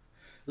attack?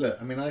 Look,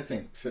 I mean, I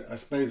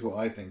suppose what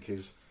I think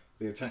is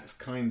the attacks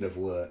kind of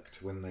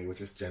worked when they were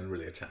just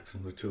generally attacks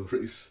on the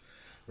Tories,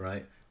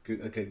 right?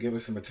 Okay, give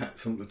us some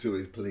attacks on the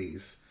Tories,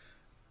 please.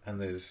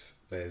 And there's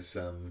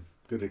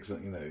good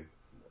example.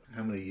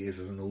 How many years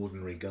as an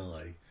ordinary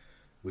guy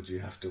would you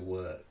have to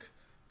work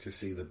to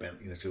see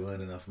to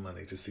earn enough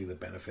money to see the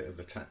benefit of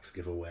the tax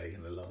giveaway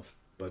in the last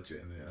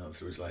budget? And the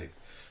answer is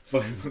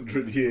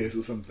 500 years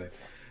or something,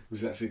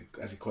 which is actually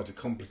quite a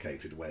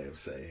complicated way of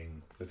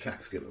saying the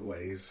tax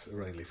giveaways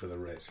are only for the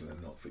rich and they're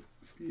not for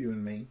you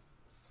and me.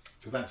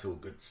 So that's all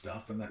good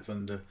stuff, and that's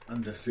under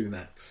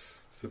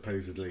Sunak's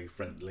supposedly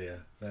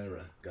friendlier,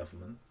 fairer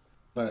government.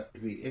 But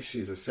the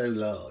issues are so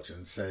large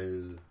and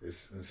so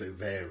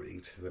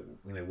varied that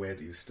where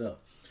do you start?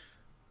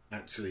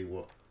 Actually,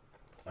 what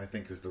I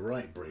think is the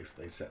right brief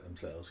they set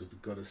themselves is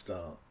we've got to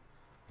start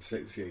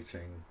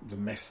associating the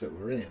mess that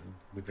we're in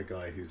with the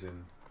guy who's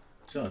in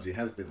charge. He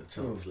has been the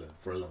Chancellor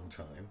for a long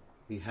time.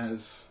 He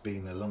has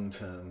been a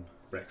long-term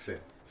Brexit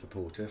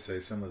supporter, so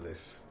some of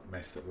this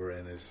mess that we're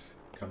in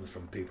comes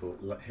from people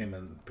like him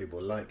and people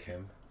like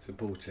him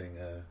supporting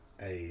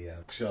a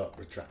sharp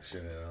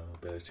retraction in our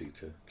ability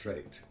to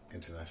trade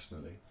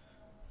internationally.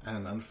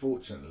 And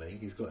unfortunately,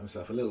 he's got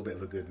himself a little bit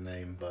of a good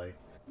name by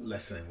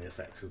lessening the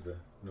effects of the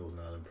Northern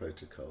Ireland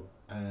Protocol,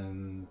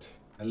 and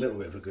a little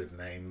bit of a good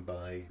name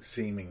by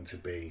seeming to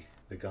be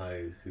the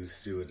guy who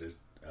stewarded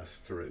us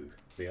through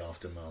the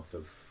aftermath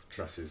of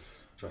Truss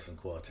and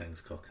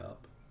Kwarteng's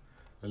cock-up.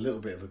 A little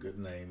bit of a good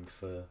name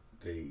for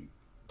the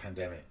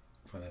pandemic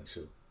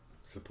financial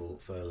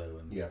support, furlough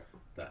and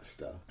that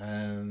stuff,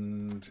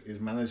 and is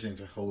managing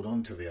to hold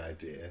on to the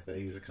idea that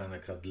he's a kind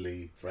of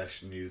cuddly,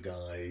 fresh new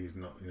guy who's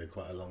not,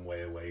 quite a long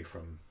way away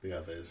from the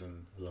others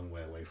and a long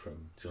way away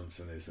from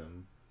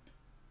Johnsonism.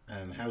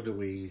 And how do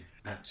we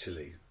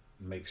actually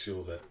make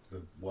sure that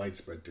the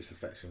widespread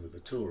disaffection with the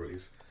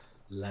Tories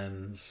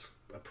lands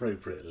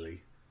appropriately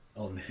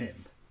on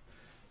him?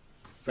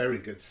 Very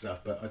good stuff,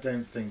 but I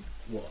don't think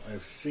what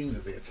I've seen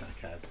of the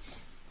attack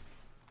ads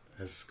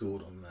has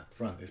scored on that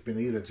front. It's been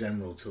either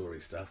general Tory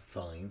stuff,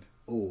 fine,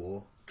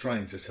 or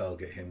trying to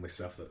target him with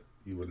stuff that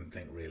you wouldn't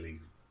think really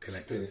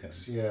connects with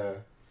him. Yeah,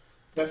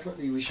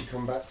 definitely. We should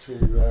come back to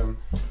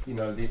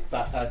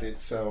that ad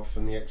itself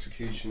and the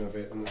execution of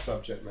it and the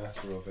subject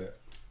matter of it.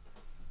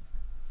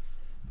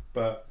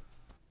 But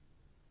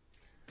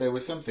there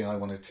was something I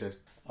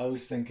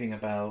was thinking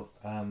about.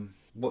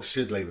 What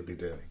should Labour be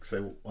doing?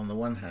 So on the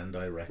one hand,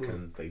 I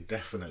reckon they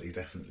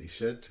definitely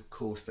should. Of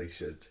course they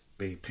should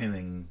be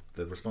pinning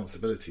the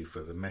responsibility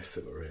for the mess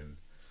that we're in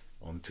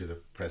onto the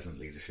present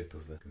leadership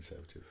of the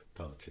Conservative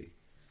Party.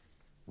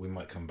 We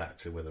might come back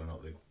to whether or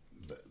not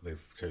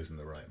they've chosen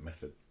the right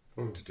method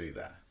to do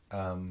that.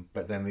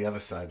 But then the other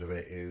side of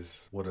it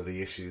is, what are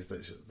the issues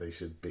that they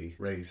should be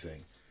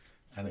raising?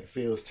 And it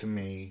feels to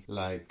me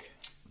like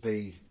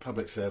the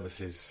public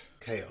services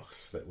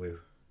chaos that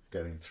we're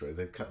going through.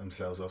 They've cut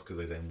themselves off because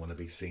they don't want to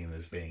be seen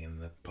as being in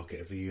the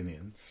pocket of the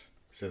unions.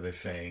 So they're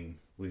saying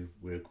we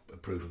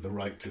approve of the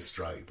right to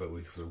strike, but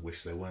we sort of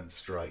wish there weren't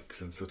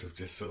strikes, and sort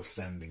of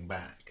standing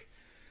back.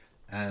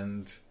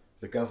 And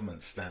the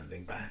government's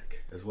standing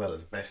back as well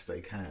as best they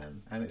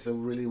can. And it's a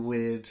really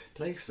weird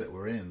place that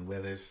we're in,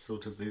 where there's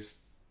sort of these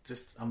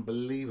just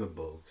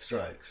unbelievable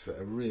strikes that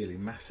are really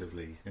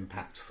massively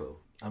impactful.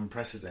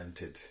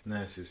 Unprecedented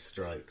nurses'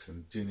 strikes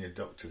and junior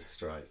doctors'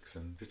 strikes,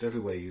 and just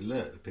everywhere you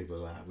look, people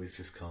are like, we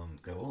just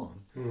can't go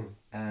on.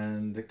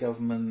 And the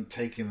government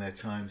taking their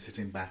time,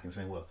 sitting back and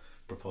saying, well,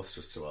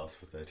 preposterous to ask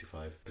for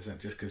 35%.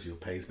 Just because your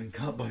pay's been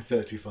cut by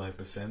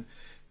 35%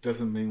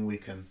 doesn't mean we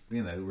can,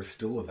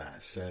 restore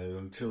that. So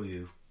until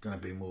you're going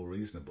to be more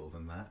reasonable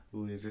than that,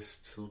 we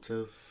just sort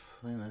of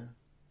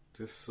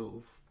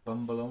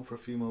bumble on for a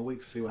few more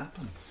weeks, see what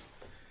happens.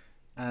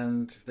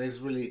 And there's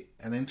really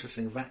an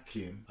interesting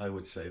vacuum, I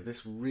would say.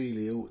 This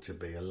really ought to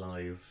be a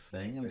live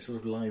thing, and it's sort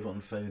of live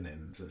on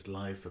phone-ins. It's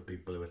live for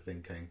people who are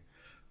thinking,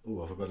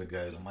 oh, I've got to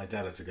go. Like, my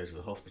dad had to go to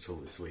the hospital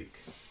this week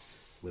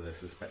with a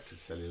suspected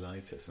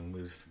cellulitis, and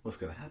what's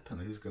going to happen?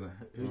 Who's going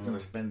to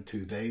spend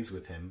 2 days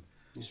with him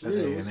It's at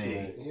real, A&E? isn't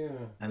it? Yeah.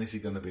 And is he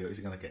going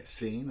to get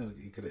seen?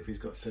 And if he's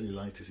got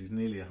cellulitis, he's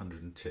nearly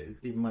 102.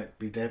 He might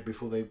be dead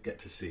before they get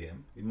to see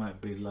him. He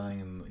might be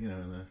lying,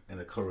 in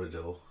a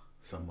corridor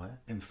somewhere.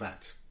 In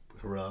fact,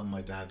 hurrah,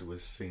 my dad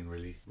was seen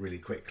really, really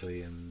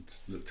quickly and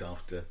looked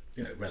after,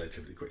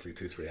 relatively quickly,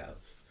 2-3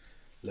 hours.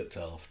 Looked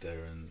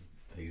after, and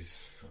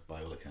he's,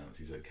 by all accounts,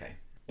 he's okay.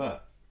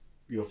 But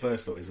your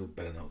first thought is,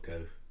 better not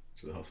go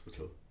to the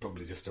hospital.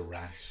 Probably just a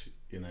rash,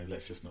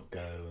 let's just not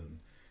go.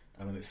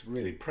 And it's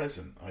really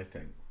present, I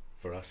think,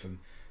 for us. And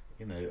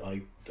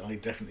I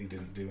definitely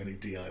didn't do any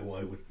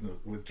DIY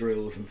with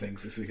drills and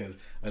things this weekend.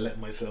 I let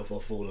myself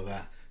off all of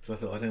that. So I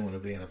thought, I don't want to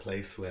be in a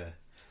place where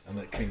I'm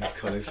at King's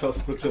College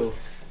Hospital.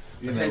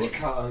 The hedge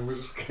cutter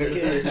was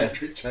the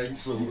electric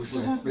chainsaw.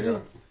 Exactly.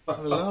 The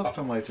last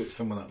time I took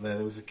someone up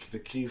there was the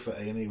queue for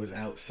A&E was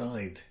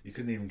outside. You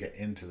couldn't even get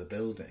into the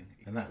building,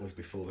 and that was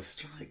before the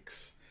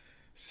strikes.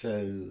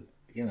 So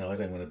I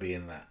don't want to be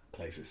in that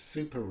place. It's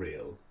super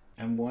real.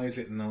 And why is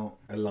it not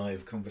a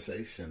live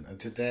conversation? And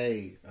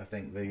today, I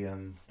think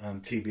the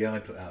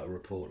TBI put out a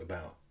report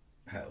about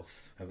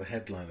health, the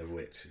headline of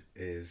which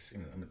is,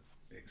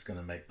 it's going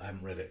to make, I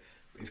haven't read it,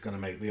 but it's going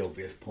to make the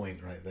obvious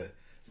point, right, that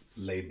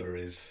labour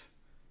is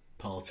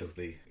part of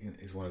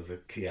is one of the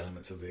key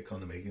elements of the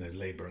economy.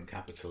 Labour and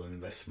capital and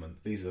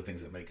investment, these are the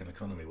things that make an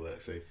economy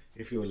work. So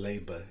if your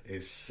labour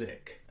is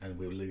sick and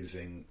we're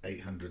losing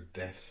 800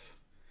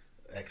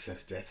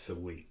 excess deaths a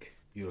week,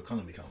 your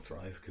economy can't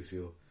thrive, because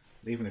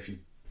even if you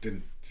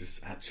didn't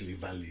just actually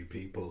value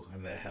people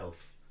and their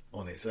health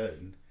on its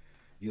own,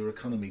 your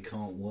economy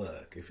can't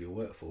work if your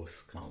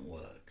workforce can't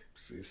work.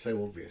 It's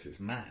so obvious,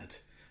 it's mad.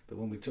 But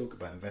when we talk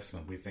about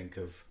investment, we think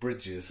of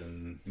bridges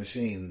and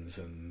machines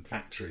and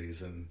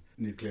factories and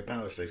nuclear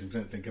power stations. We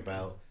don't think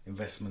about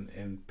investment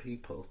in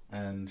people.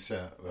 And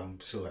so I'm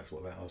sure that's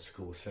what that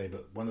article will say.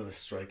 But one of the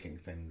striking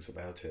things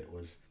about it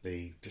was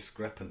the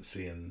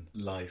discrepancy in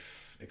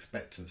life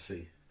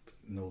expectancy,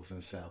 north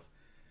and south.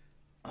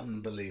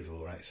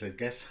 Unbelievable, right? So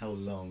guess how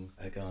long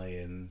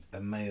a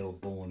male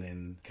born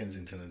in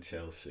Kensington and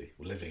Chelsea,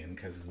 living in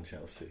Kensington and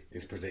Chelsea,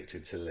 is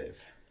predicted to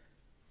live?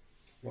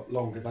 What,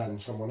 longer than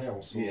someone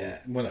else? Or? Yeah,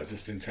 well, no,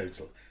 just in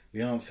total.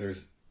 The answer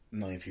is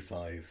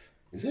 95.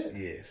 Is it?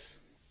 Years.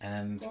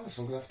 And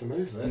so I'm going to have to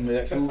move then.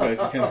 That's always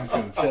to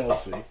Kensington and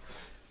Chelsea.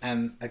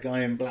 And a guy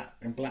in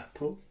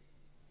Blackpool?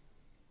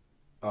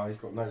 Oh, he's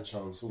got no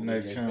chance.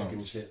 No chance. Egg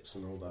and chips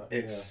and all that.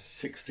 It's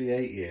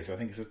 68 years. I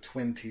think it's a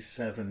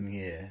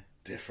 27-year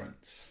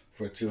difference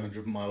for a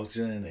 200-mile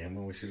journey. I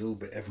mean,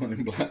 everyone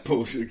in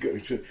Blackpool should go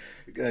to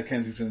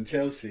Kensington and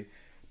Chelsea.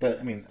 But,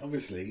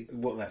 obviously,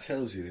 what that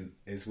tells you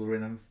is we're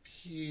in a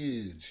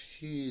huge,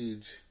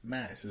 huge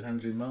mess. As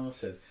Andrew Marr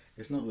said,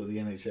 it's not that the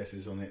NHS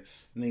is on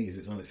its knees,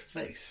 it's on its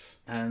face.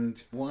 And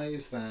why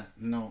is that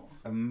not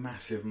a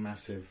massive,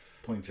 massive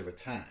point of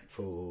attack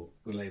for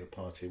the Labour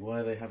Party? Why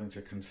are they having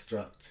to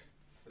construct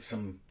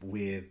some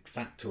weird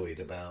factoid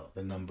about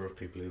the number of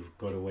people who've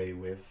got away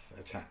with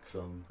attacks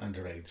on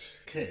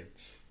underage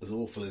kids? As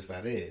awful as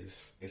that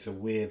is, it's a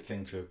weird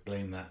thing to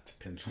blame that,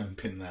 try and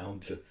pin that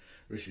onto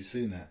Rishi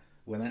Sunak,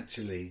 when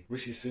actually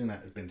Rishi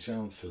Sunak has been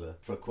Chancellor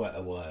for quite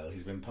a while.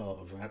 He's been part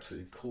of an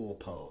absolutely core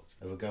part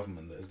of a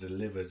government that has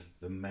delivered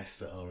the mess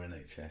that our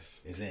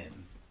NHS is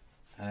in.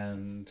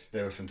 And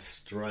there are some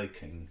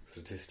striking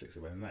statistics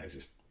about it, and that is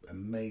just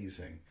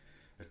amazing.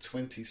 A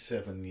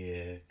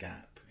 27-year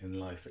gap in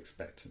life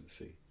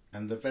expectancy.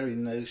 And the very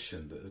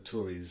notion that the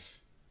Tories,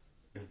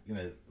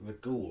 the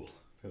gall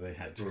that they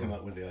had to come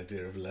up with the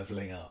idea of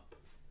levelling up.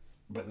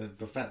 But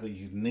the fact that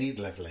you need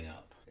levelling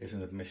up is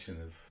an admission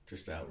of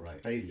just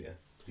outright failure,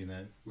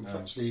 It's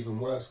actually even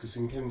worse, because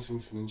in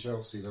Kensington and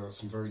Chelsea there are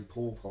some very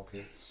poor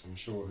pockets, I'm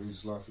sure,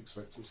 whose life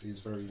expectancy is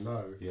very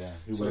low. Yeah,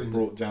 who would have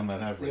brought down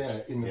that average. Yeah,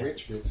 in the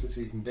rich bits it's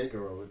even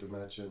bigger, I would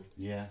imagine.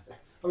 Yeah.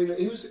 I mean,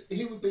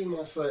 he would be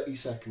my 30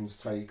 seconds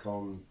take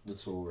on the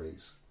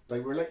Tories. They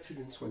were elected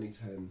in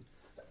 2010.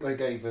 They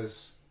gave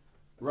us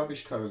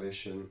rubbish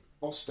coalition,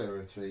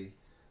 austerity,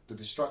 the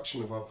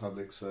destruction of our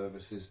public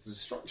services, the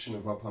destruction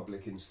of our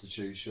public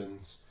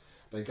institutions.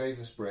 They gave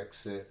us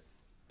Brexit.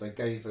 They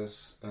gave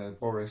us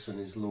Boris and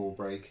his law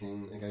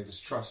breaking. They gave us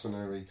Truss and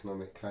her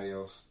economic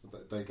chaos.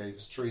 They gave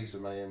us Theresa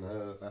May and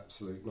her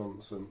absolute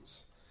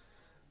nonsense.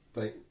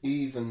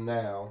 Even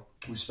now,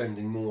 we're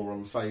spending more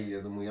on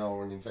failure than we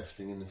are on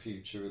investing in the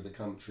future of the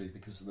country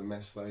because of the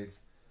mess they've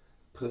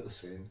put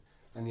us in.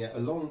 And yet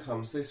along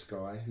comes this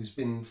guy who's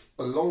been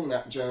along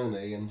that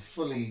journey and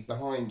fully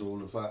behind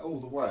all of that all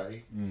the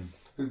way,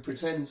 who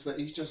pretends that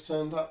he's just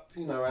turned up,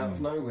 out of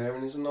nowhere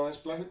and is a nice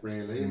bloke,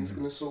 really, and he's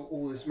going to sort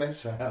all this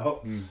mess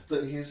out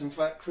that he has in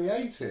fact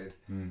created.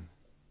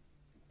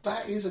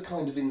 That is a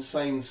kind of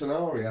insane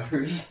scenario,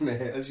 isn't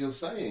it? As you're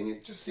saying,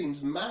 it just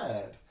seems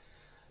mad.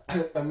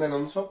 And then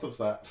on top of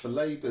that, for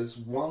Labour's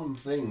one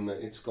thing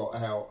that it's got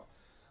out,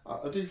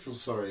 I do feel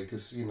sorry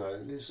because,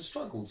 it's a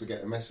struggle to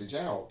get a message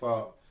out,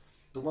 but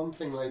the one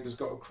thing Labour's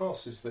got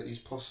across is that he's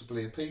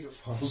possibly a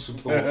paedophile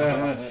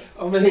supporter.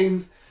 I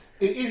mean,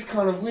 it is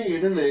kind of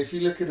weird, isn't it, if you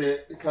look at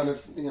it kind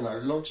of,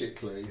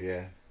 logically.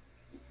 Yeah.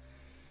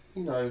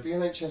 The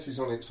NHS is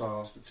on its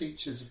arse, the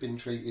teachers have been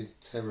treated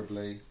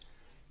terribly,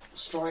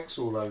 strikes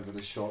all over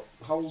the shop,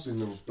 holes in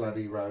the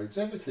bloody roads,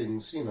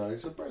 everything's,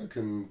 it's a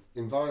broken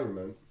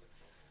environment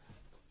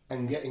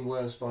and getting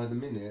worse by the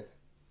minute.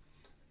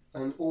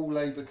 And all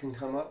Labour can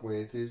come up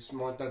with is,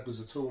 my dad was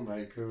a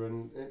toolmaker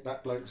and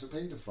that bloke's a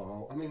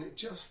paedophile. I mean, it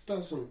just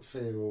doesn't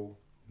feel...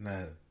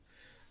 No.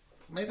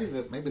 Maybe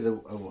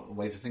the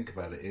way to think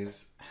about it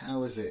is,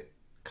 how has it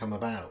come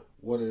about?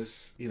 What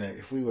is,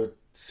 if we were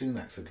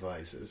Sunak's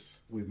advisors,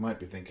 we might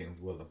be thinking,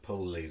 well, the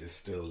poll lead is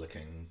still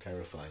looking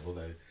terrifying.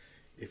 Although,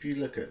 if you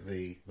look at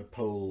the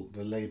poll,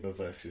 the Labour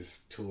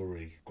versus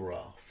Tory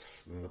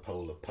graphs, and the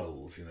poll of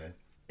polls,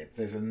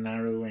 there's a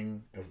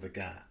narrowing of the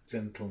gap,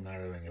 gentle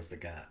narrowing of the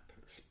gap,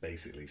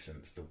 basically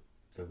since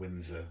the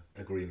Windsor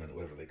Agreement,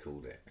 whatever they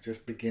called it. It's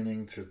just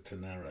beginning to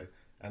narrow.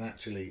 And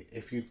actually,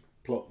 if you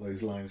plot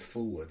those lines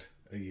forward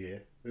a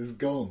year, it's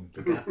gone.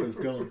 The gap has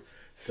gone.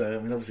 So,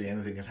 obviously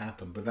anything can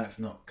happen, but that's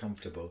not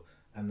comfortable.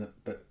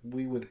 But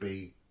we would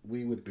be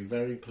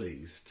very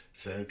pleased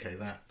to say, okay,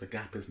 that the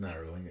gap is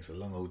narrowing. It's a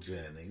long old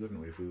journey, wouldn't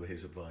we, if we were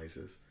his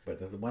advisors? But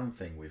the one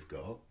thing we've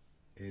got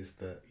is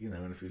that,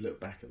 and if you look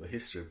back at the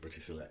history of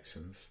British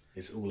elections,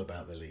 it's all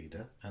about the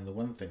leader. And the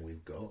one thing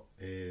we've got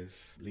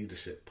is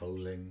leadership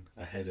polling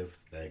ahead of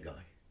their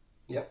guy.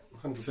 Yep,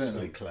 100%.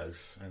 Certainly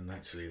close, and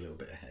actually a little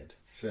bit ahead.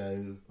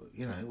 So,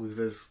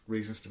 there's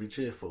reasons to be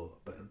cheerful.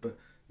 But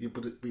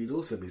you'd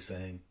also be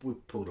saying,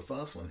 we've pulled a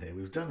fast one here.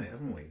 We've done it,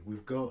 haven't we?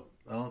 We've got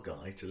our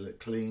guy to look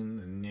clean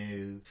and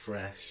new,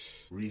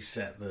 fresh,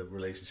 reset the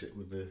relationship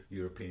with the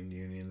European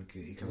Union.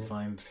 He can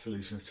find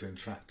solutions to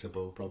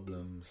intractable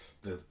problems.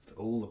 The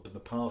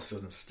past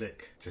doesn't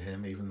stick to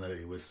him, even though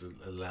he was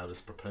the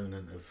loudest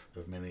proponent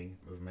of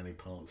many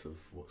parts of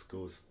what's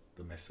caused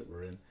the mess that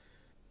we're in.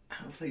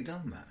 How have they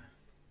done that?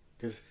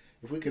 Because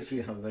if we could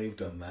see how they've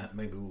done that,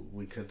 maybe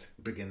we could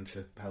begin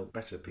to help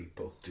better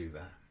people do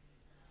that.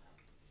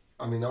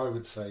 I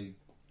would say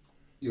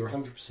you're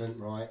 100%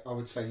 right. I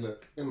would say,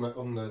 look,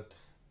 on the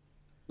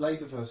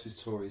Labour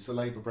versus Tories, the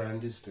Labour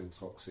brand is still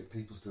toxic.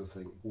 People still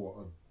think, what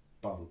a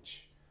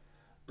bunch.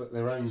 But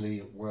they're only,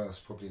 at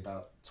worst, probably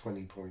about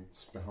 20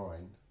 points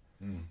behind.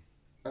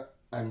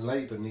 And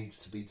Labour needs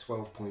to be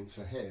 12 points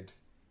ahead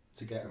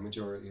to get a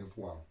majority of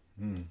one.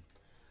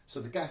 So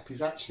the gap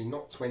is actually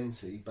not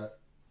 20, but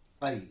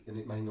 8, and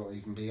it may not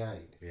even be 8.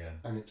 Yeah.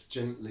 And it's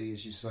gently,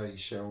 as you say,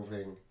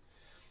 shelving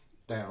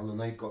down, and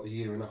they've got a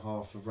year and a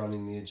half of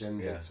running the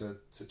agenda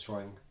to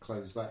try and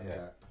close that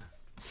gap.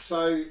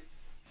 So,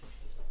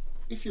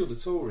 if you're the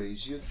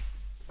Tories, you're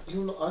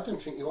not. I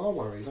don't think you are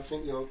worried. I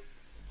think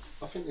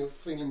you're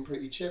feeling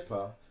pretty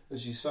chipper,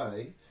 as you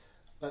say.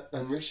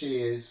 And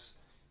Rishi is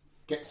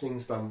get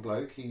things done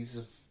bloke. He's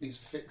a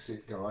fix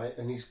it guy,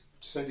 and he's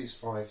said his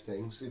 5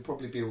 things. He'll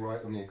probably be all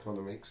right on the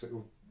economy, because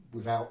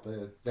without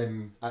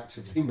them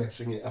actively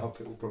messing it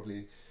up, it will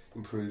probably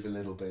improve a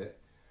little bit.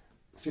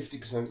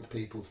 50% of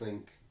people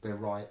think they're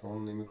right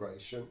on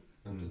immigration,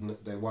 and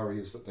their worry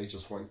is that they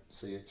just won't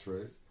see it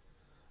through.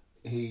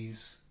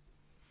 He's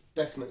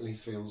definitely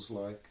feels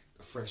like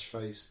a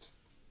fresh-faced,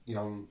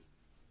 young,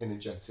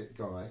 energetic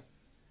guy,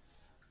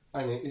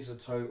 and it is a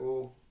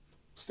total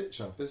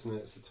stitch-up, isn't it?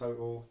 It's a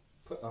total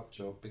put-up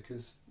job,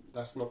 because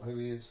that's not who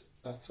he is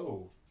at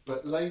all.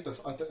 But Labour,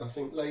 I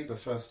think Labour,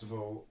 first of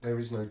all, there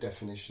is no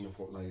definition of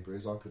what Labour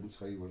is. I couldn't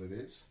tell you what it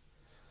is.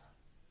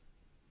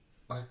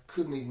 I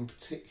couldn't even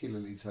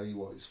particularly tell you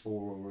what it's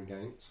for or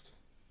against.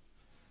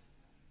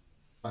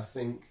 I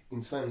think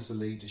in terms of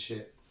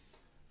leadership,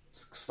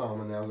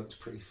 Starmer now looks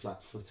pretty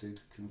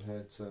flat-footed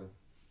compared to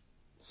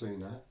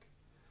Sunak.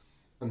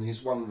 And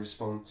his one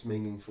response,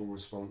 meaningful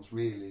response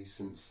really,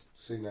 since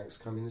Sunak's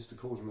come in, is to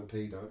call him a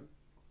pedo.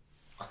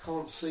 I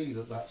can't see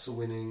that that's a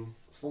winning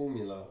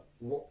formula.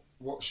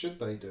 What should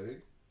they do?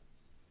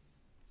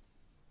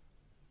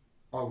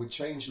 I would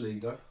change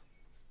leader.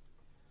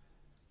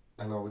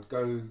 and I would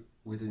go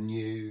with a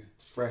new,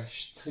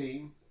 fresh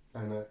team,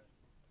 and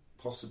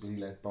possibly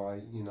led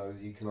by, the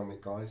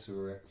economic guys who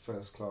are at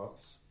first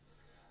class,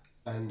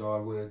 and I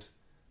would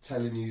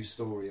tell a new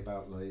story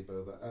about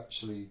Labour that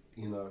actually,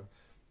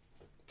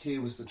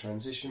 Keir was the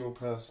transitional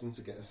person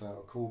to get us out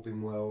of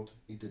Corbyn world.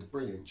 He did a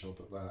brilliant job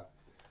at that,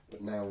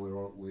 but now we're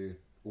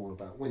all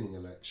about winning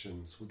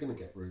elections. We're going to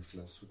get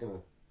ruthless. We're going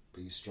to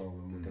be strong,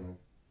 and we're going to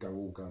go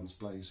all guns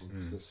blazing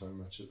because there's so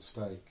much at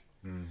stake.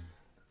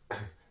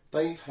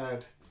 They've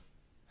had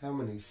how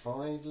many?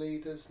 5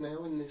 leaders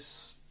now in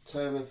this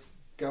term of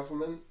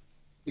government.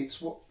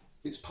 It's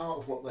part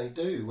of what they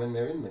do when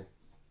they're in the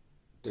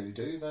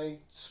doo-doo. They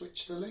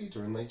switch the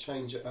leader and they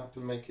change it up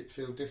and make it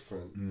feel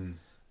different.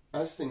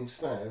 As things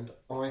stand,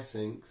 I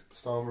think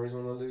Starmer is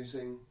on a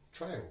losing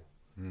trail,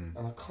 and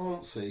I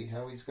can't see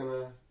how he's going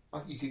to.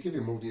 You could give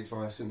him all the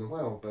advice in the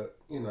world, but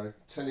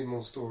tell him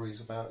more stories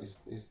about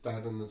his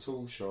dad and the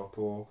tool shop,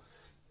 or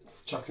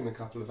chucking a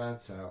couple of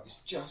ads out. It's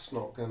just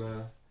not going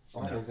to.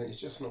 I don't think it's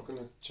just not going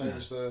to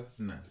change the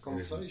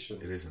conversation.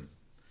 It isn't.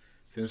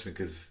 It's interesting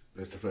because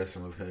it's the first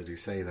time I've heard you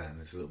say that, and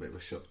it's a little bit of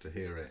a shock to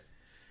hear it.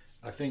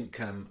 I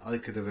think I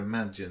could have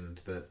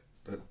imagined that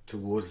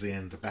towards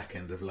the back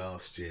end of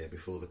last year,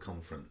 before the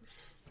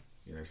conference,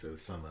 so the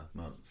summer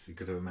months, you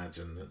could have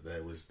imagined that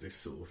there was this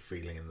sort of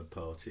feeling in the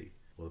party,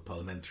 or the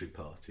parliamentary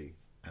party,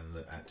 and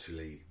that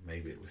actually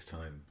maybe it was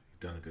time,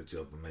 he'd done a good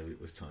job, and maybe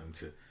it was time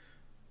to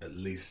at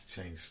least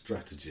change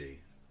strategy,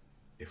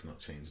 if not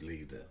change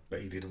leader.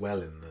 But he did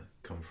well in the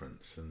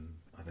conference, and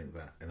I think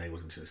that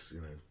enabled him to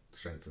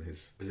strengthen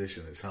his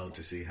position. It's hard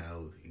to see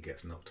how he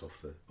gets knocked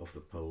off the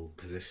pole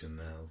position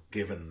now,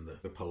 given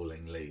the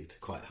polling lead.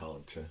 Quite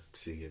hard to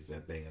see there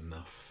being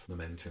enough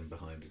momentum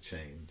behind a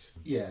change.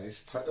 Yeah,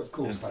 of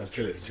course.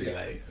 Until it's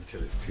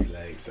too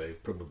late. So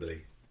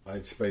probably,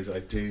 I suppose I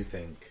do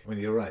think. I mean,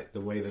 you're right.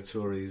 The way the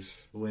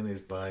Tories win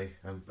is by.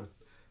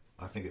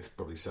 I think it's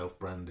probably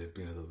self-branded,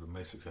 the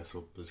most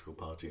successful political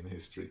party in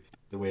history.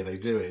 The way they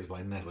do it is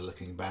by never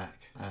looking back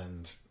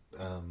and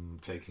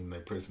taking no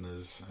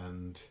prisoners,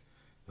 and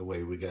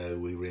away we go,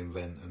 we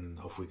reinvent, and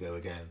off we go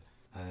again.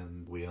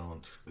 And we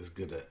aren't as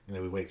good at,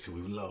 we wait till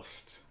we've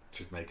lost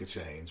to make a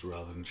change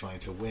rather than trying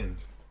to win,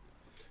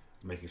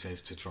 making a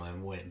change to try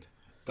and win.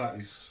 That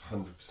is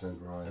 100%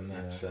 right. And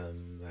that's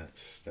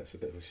a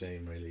bit of a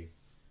shame, really.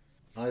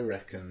 I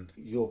reckon,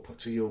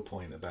 to your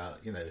point about,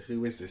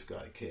 who is this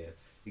guy, Keir?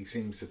 He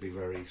seems to be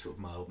very sort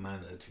of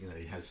mild-mannered.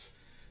 He has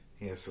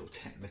sort of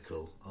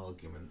technical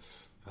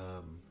arguments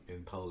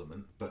in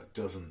Parliament, but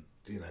doesn't,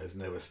 has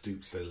never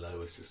stooped so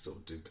low as to sort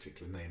of do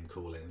particular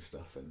name-calling and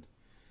stuff.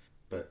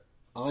 But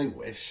I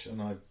wish, and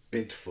I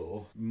bid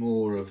for,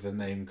 more of the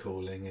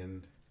name-calling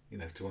in,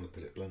 to want to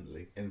put it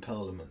bluntly, in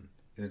Parliament.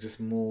 Just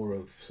more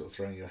of sort of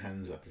throwing your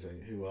hands up and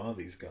saying, who are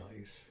these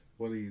guys?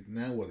 What are you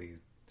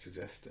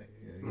suggesting?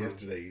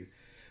 Yesterday,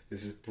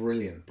 there's this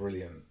brilliant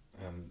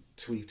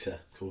tweeter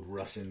called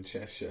Russ in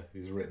Cheshire,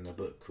 who's written a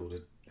book called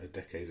A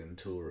Decade in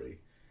Tory,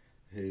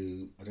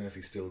 who, I don't know if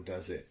he still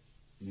does it,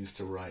 used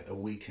to write A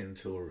Week in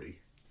Tory.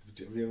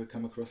 Have you ever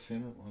come across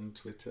him on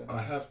Twitter?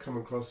 I have come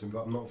across him,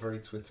 but I'm not very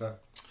Twitter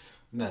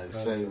person.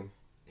 So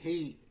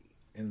he,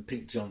 in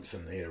Pete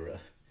Johnson era,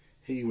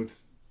 he would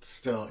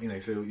start,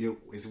 so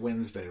it's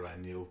Wednesday, right,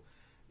 and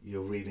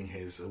you're reading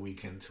his A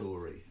Week in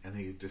Tory, and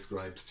he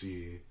describes to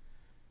you,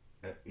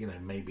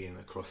 maybe in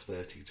across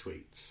 30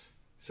 tweets.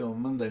 So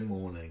on Monday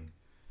morning,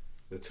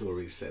 the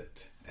Tories said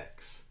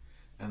X,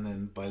 and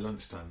then by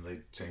lunchtime they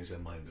changed their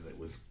mind and it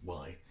was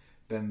Y.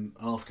 Then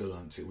after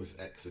lunch it was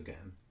X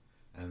again,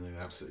 and they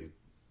were absolutely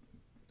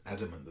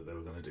adamant that they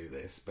were going to do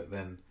this. But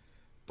then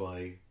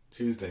by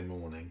Tuesday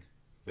morning,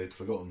 they'd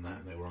forgotten that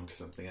and they were on to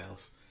something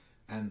else.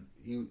 And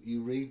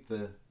you read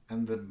the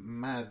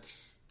mad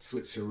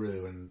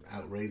switcheroo and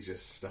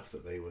outrageous stuff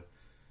that they were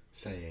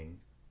saying.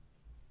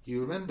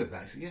 You remember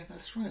that? So, yeah,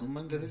 that's right. On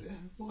Monday,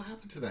 what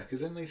happened to that?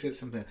 Because then they said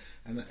something,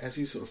 and as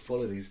you sort of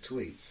follow these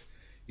tweets,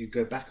 you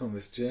go back on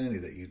this journey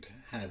that you'd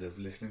had of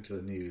listening to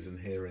the news and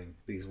hearing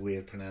these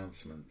weird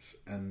pronouncements,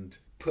 and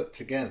put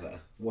together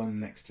one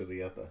next to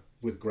the other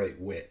with great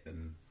wit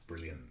and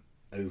brilliant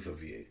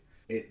overview.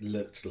 It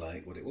looked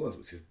like what it was,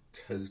 which is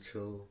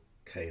total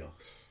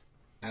chaos,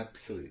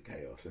 absolute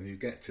chaos. And you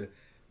get to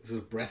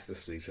sort of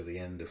breathlessly to the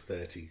end of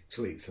 30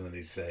 tweets, and then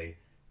he'd say,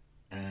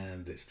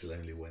 and it's still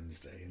only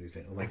Wednesday, and you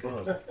think, oh my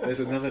God, there's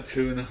another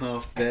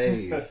 2.5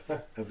 days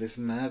of this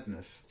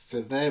madness.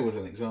 So there was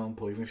an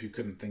example. Even if you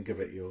couldn't think of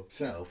it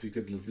yourself, you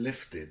could have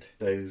lifted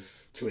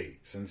those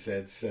tweets and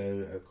said,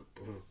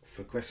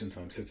 for question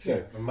time,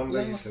 said, on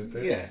Monday you said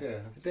this.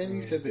 Then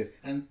you said this.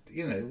 And,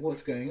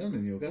 what's going on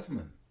in your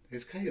government?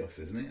 It's chaos,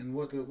 isn't it? And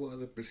what are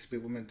the British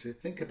people meant to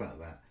think about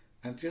that?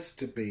 And just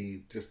to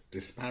be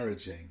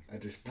disparaging, a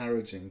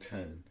disparaging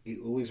tone. He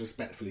always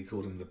respectfully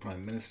called him the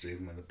Prime Minister,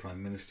 even when the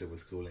Prime Minister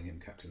was calling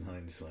him Captain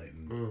Hindsight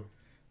and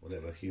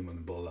whatever,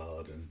 human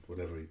bollard and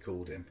whatever he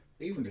called him.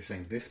 Even just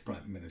saying this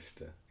Prime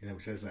Minister,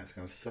 which has that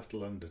kind of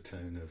subtle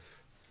undertone of...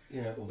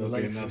 Yeah, or the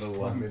latest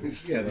Prime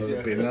Minister. Yeah,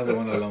 there'll be another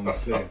one along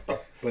soon.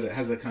 But it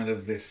has a kind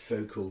of this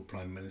so-called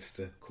Prime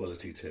Minister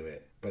quality to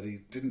it. But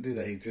he didn't do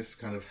that. He just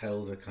kind of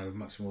held a kind of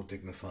much more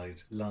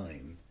dignified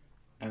line.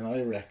 And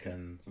I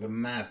reckon the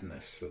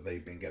madness that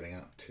they've been getting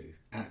up to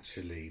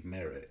actually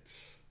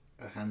merits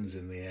a hands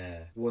in the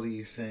air. What are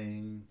you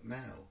saying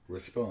now?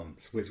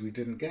 Response, which we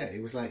didn't get.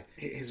 It was like,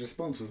 his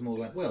response was more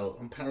like, well,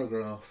 on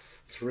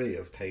paragraph 3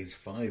 of page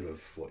 5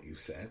 of what you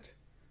said,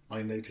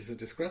 I notice a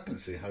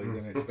discrepancy. How are you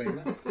going to explain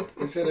that?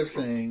 Instead of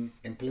saying,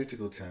 in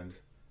political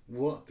terms,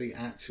 what the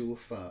actual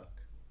fuck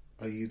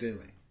are you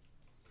doing?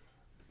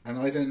 And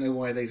I don't know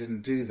why they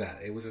didn't do that.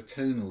 It was a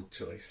tonal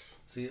choice.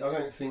 See, I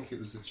don't think it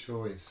was a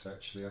choice,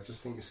 actually. I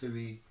just think it's who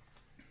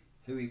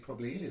he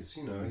probably is.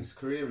 You know, his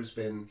career has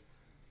been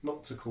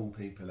not to call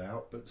people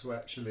out, but to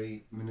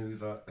actually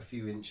manoeuvre a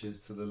few inches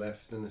to the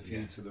left and a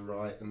few to the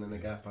right, and then the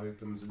gap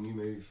opens and you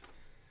move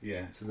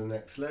to the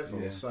next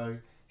level. So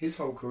his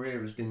whole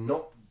career has been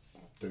not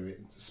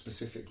doing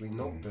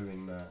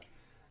that.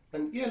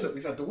 And look,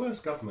 we've had the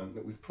worst government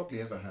that we've probably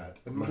ever had,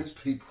 and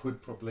most people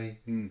would probably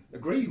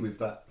agree with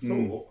that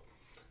thought.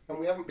 And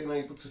we haven't been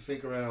able to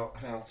figure out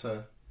how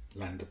to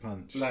land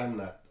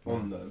that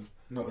on them.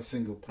 Not a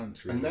single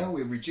punch, really. And now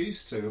we're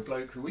reduced to a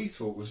bloke who we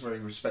thought was very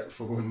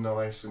respectful and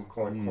nice and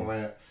quite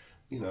quiet,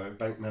 you know,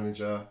 bank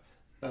manager,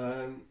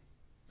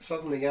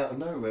 suddenly out of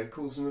nowhere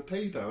calls him a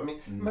pedo. I mean,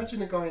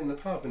 imagine a guy in the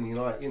pub and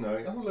you're like, you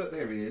know, oh look,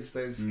 there he is,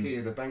 there's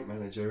Keir, the bank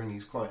manager, and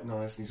he's quite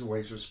nice and he's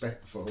always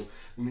respectful,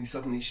 and he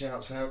suddenly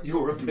shouts out,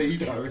 you're a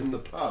pedo in the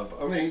pub.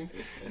 I mean,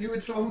 you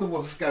would wonder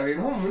what's going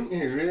on, wouldn't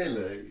you,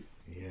 really?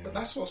 Yeah. But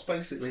that's what's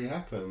basically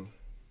happened.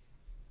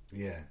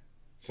 Yeah.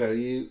 So are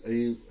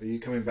you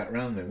coming back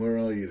round then? Where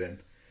are you then?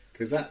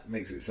 Because that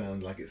makes it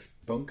sound like it's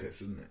bonkers,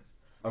 doesn't it?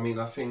 I mean,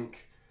 I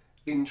think,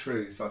 in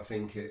truth,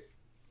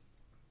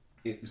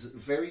 it was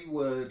very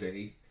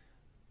wordy,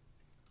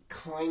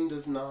 kind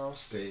of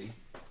nasty,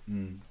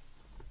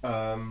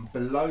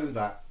 below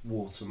that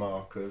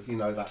watermark of, you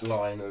know, that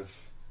line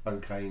of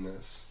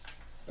okayness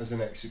as an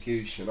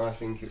execution. I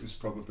think it was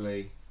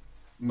probably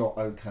not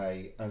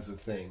okay as a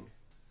thing.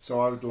 So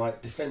I would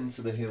like defend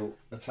to the hilt,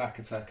 attack,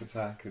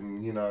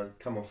 and, you know,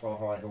 come off our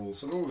high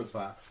horse and all of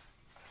that.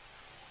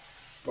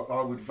 But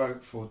I would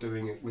vote for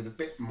doing it with a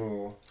bit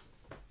more,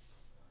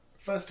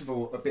 first of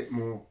all, a bit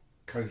more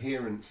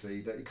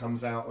coherency, that it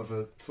comes out of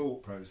a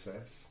thought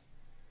process.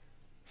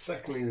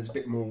 Secondly, there's a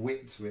bit more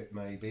wit to it,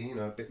 maybe, you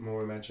know, a bit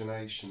more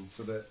imagination,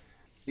 so that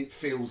it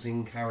feels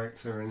in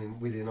character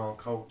and within our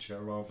culture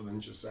rather than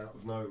just out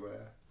of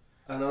nowhere.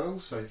 And I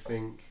also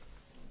think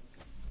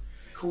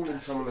calling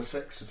someone a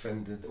sex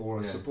offender or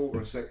a supporter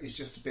of sex is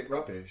just a bit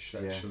rubbish,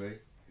 actually.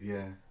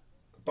 Yeah.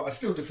 But I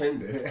still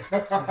defend it.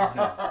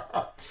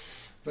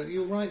 But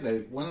you're right, though.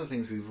 One of the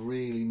things we've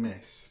really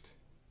missed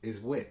is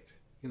wit.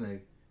 You know,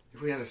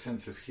 if we had a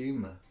sense of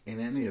humour in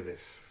any of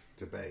this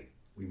debate,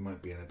 we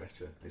might be in a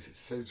better place. It's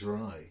so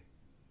dry,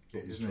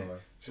 isn't it?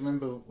 Do you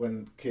remember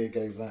when Keir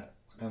gave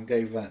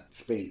that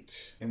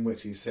speech in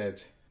which he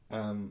said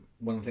one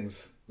of the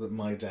things that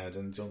my dad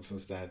and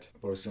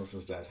Boris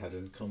Johnson's dad, had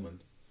in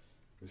common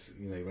was,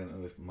 you know, he went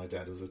on this, my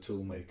dad was a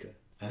tool maker,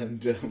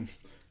 and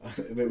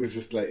it was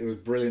just like, it was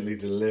brilliantly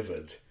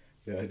delivered,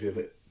 the idea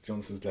that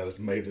Johnson's dad had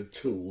made a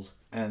tool.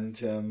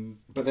 And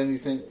but then you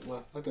think,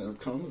 well, I can't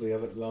remember the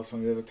last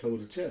time you ever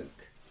told a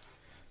joke.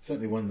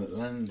 Certainly one that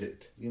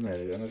landed, you know.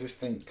 And I just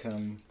think, I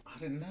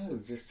don't know,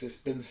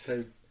 just been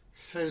so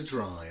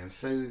dry and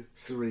so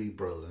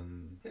cerebral,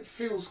 and it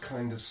feels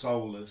kind of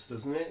soulless,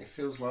 doesn't it? It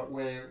feels like,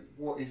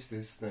 what is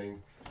this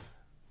thing?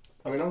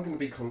 I mean, I'm going to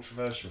be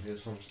controversial here,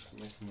 so I'm just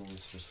going to make a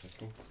noise for a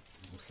second.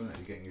 What's that?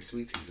 You're getting your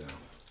sweeties out?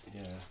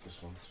 Yeah,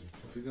 just one sweetie.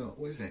 What have you got?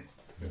 What is it?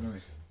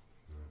 Nice.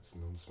 No, it's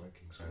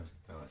non-smoking sweetie.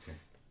 Oh, okay.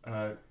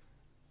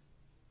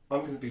 I'm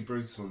going to be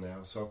brutal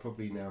now, so I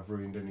probably now have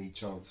ruined any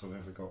chance I've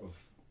ever got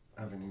of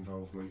having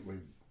involvement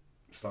with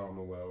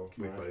Starmer World.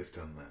 We've both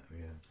done that,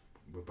 yeah.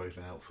 We're both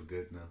out for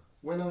good now.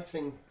 When I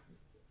think,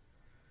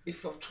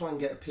 if I try and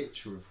get a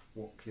picture of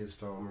what Keir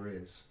Starmer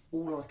is,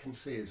 all I can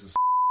see is a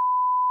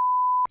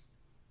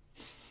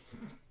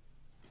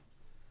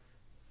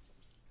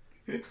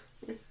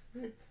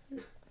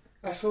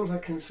that's all I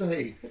can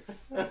see.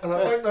 And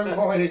I don't know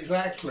why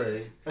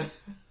exactly.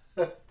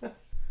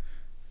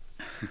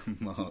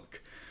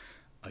 Mark,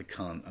 I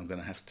can't. I'm going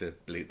to have to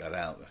bleep that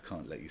out. I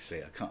can't let you see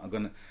it. I can't.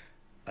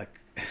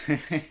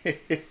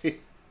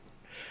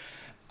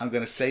 I'm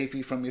going to save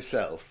you from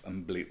yourself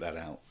and bleep that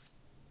out.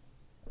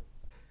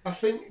 I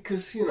think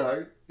because, you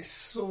know, it's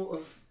sort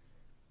of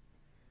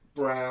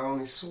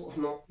brown. It's sort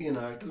of not, you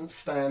know, it doesn't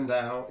stand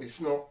out.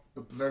 It's not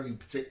a very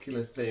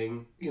particular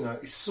thing. You know,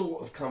 it's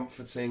sort of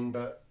comforting,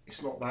 but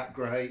it's not that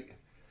great.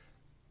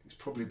 It's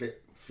probably a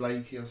bit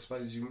flaky, I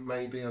suppose.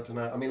 Maybe, I don't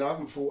know. I mean, I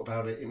haven't thought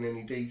about it in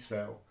any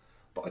detail,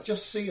 but I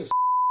just see a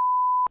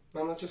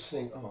and I just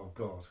think, oh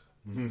God.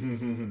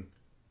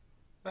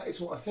 That is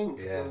what I think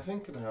when I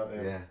think about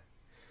it. Yeah.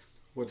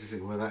 What do you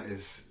think? Well, that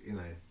is, you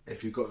know,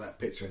 if you've got that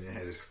picture in your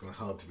head, it's kind of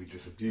hard to be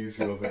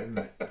disabused of it, isn't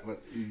it?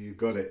 But you've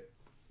got it.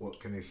 What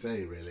can you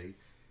say, really?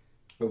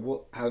 But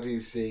how do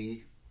you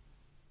see,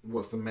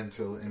 what's the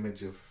mental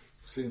image of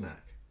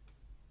Sunak?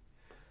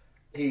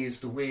 He is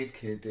the weird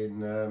kid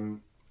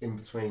in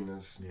Between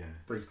Us. Yeah.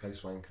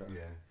 Briefcase wanker.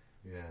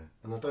 Yeah.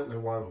 And I don't know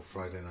why. Or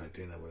Friday Night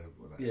Dinner, whatever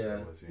that Yeah.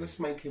 show was. Yeah. Let's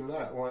make him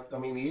that. Why? I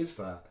mean, he is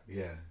that.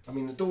 Yeah. I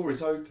mean, the door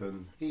is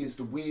open. He is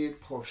the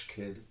weird posh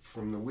kid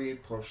from the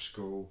weird posh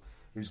school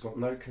who's got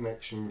no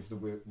connection with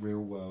the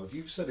real world.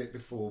 You've said it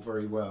before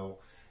very well.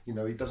 You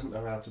know, he doesn't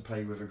know how to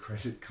pay with a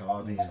credit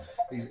card.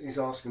 He's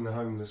asking the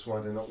homeless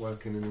why they're not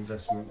working in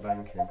investment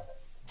banking.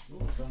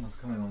 Oh, someone's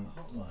coming on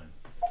the hotline.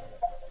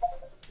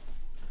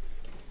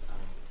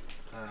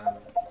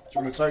 Do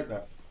you want to take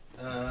that?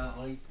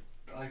 I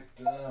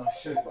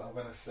should, but I'm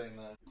going to say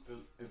no.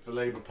 It's the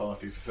Labour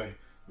Party to say,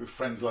 with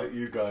friends like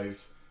you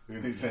guys, who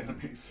needs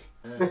enemies?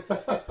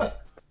 How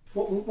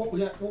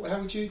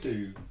would you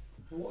do?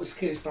 What is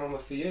Keir Starmer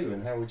for you,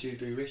 and how would you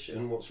do Rishi,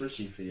 and what's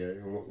Rishi for you,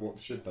 and what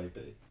should they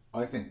be?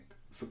 I think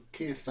for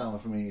Keir Starmer,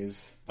 for me,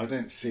 is I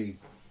don't see,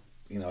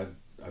 I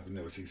would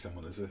never see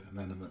someone as an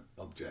inanimate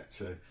object,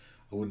 so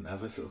I wouldn't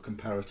have a sort of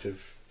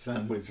comparative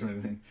sandwich or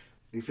anything.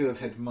 He feels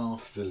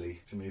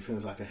headmasterly to me. He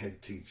feels like a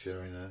head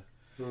teacher in a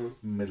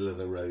middle of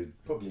the road.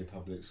 Probably a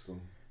public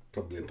school.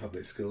 Probably a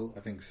public school, I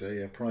think so.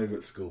 Yeah,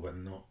 private school, but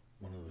not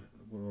one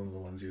of the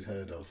ones you'd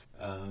heard of.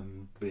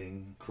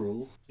 Being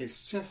cruel.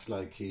 It's just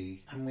like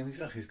he's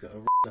got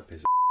a up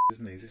his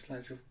isn't he? Just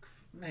like,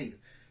 mate,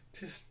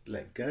 just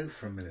let go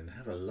for a minute and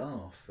have a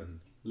laugh and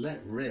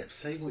let rip.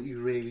 Say what you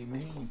really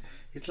mean.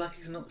 It's like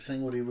he's not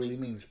saying what he really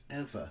means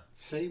ever.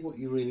 Say what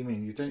you really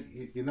mean.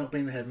 You're not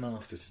being the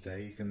headmaster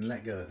today. You can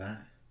let go of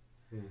that.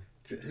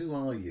 Who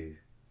are you?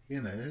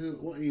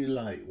 What are you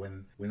like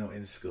when we're not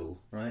in school,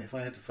 right? If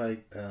I had to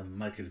fight,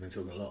 Mike has been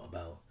talking a lot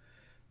about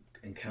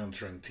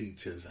encountering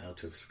teachers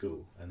out of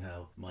school and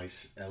how my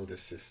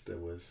eldest sister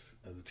was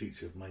the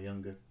teacher of the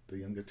younger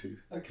two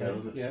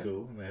girls at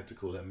school, and they had to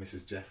call her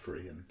Mrs.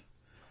 Jeffrey, and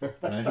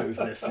it was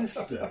their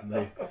sister.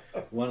 And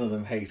one of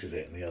them hated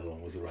it, and the other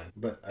one was around.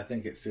 But I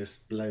think it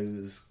just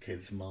blows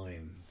kids'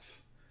 minds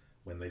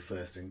when they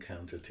first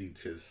encounter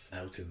teachers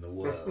out in the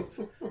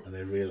world and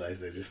they realise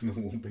they're just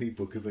normal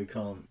people because they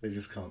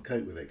just can't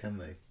cope with it, can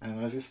they?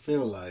 And I just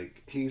feel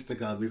like he's the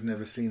guy, we've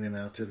never seen him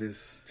out of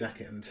his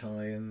jacket and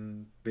tie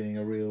and being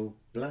a real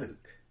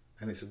bloke.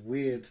 And it's a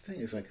weird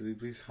thing. It's like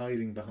he's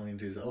hiding behind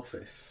his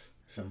office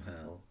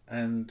somehow.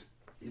 And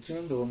do you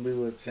remember when we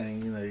were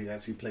saying, he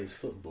actually plays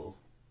football?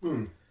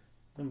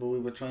 Remember we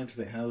were trying to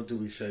think, how do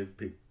we show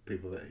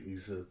people that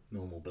he's a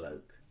normal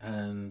bloke?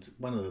 And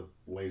one of the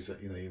ways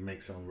that you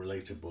make someone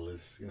relatable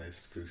is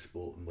through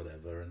sport and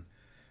whatever.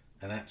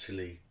 And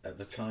actually, at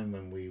the time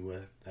when we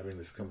were having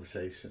this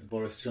conversation,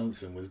 Boris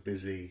Johnson was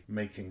busy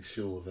making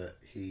sure that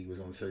he was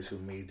on social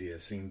media,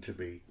 seemed to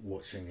be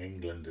watching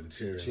England and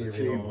cheering the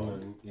team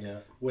on. Yeah.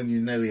 When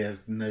he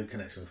has no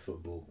connection with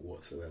football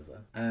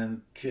whatsoever.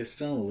 And Keir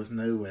Starmer was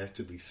nowhere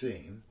to be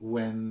seen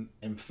when,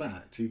 in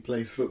fact, he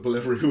plays football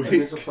every week. And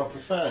he's a proper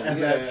fan. And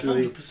yeah,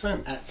 actually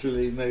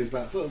 100%. knows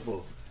about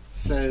football.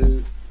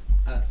 So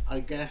I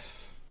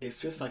guess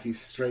it's just like he's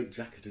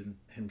straitjacketed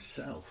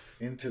himself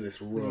into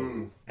this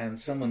role, and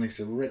someone needs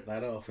to rip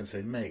that off and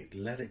say, mate,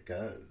 let it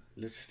go.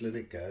 Let's just let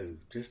it go.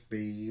 Just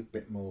be a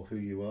bit more who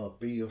you are.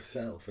 Be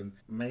yourself. And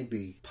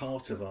maybe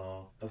part of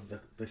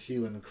the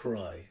hue and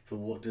cry for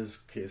what does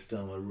Keir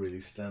Starmer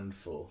really stand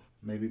for,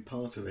 maybe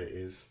part of it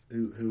is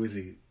who is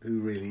he? Who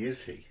really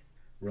is he?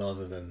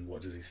 Rather than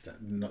what does he stand?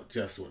 Not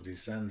just what does he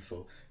stand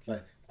for.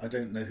 Like, I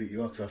don't know who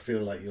you are because I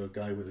feel like you're a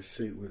guy with a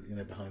suit with,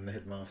 behind the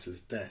headmaster's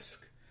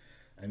desk,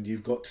 and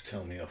you've got to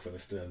tell me off in a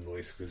stern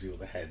voice because you're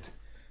the head.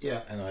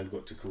 Yeah. And I've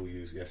got to call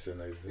you yes or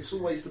no. It's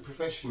always the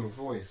professional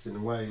voice in a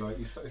way, like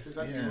you say. It's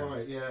exactly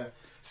right. Yeah,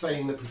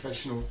 saying the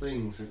professional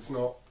things. It's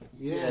not.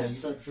 Yeah,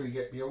 you don't really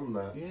get beyond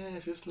that. Yeah,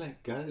 just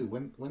let go.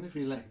 When have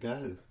you let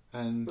go?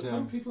 But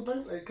some people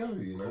don't let go.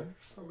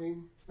 I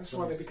mean, that's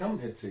why they become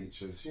head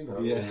teachers.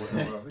 Or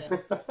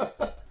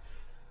whatever.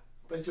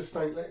 They just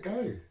don't let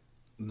go.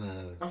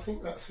 No. I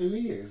think that's who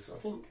he is.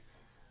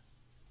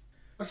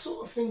 I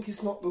sort of think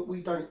it's not that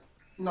we don't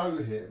know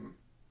him.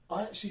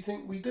 I actually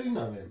think we do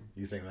know him.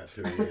 You think that's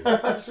who he is?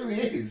 That's who he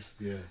is.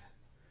 Yeah.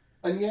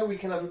 And we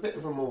can have a bit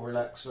of a more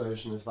relaxed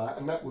version of that,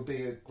 and that would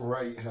be a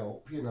great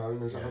help, and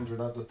there's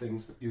 100 other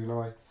things that you and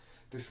I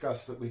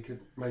discussed that we could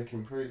make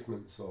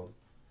improvements on.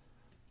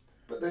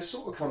 But there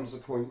sort of comes a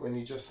point when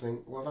you just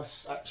think, well,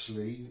 that's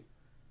actually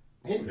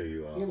him. Who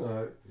you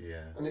are.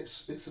 Yeah. And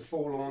it's a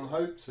forlorn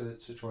hope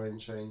to try and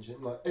change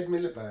him. Like Ed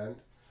Miliband,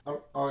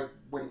 I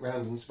went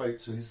round and spoke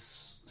to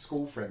his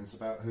school friends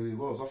about who he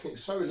was. I think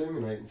it's so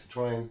illuminating to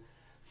try and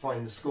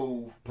find the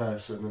school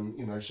person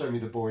and, show me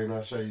the boy and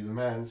I'll show you the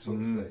man sort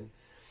of thing.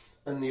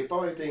 And the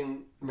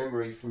abiding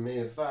memory for me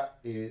of that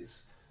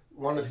is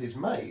one of his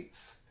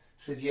mates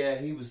said, yeah,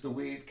 he was the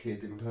weird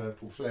kid in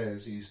purple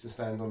flares who used to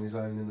stand on his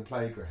own in the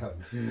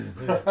playground.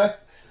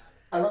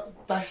 And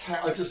that's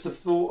how I just have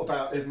thought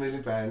about Ed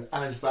Miliband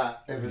as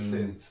that ever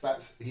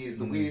since. He is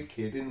the weird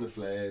kid in the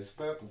flares,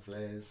 purple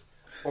flares,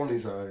 on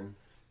his own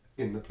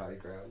in the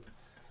playground.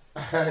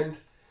 And,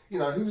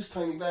 who was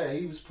Tony Blair?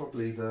 He was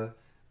probably the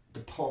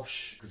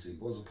posh, because he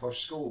was a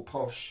posh school,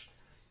 posh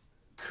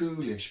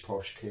coolish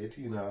posh kid,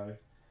 you know,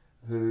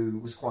 who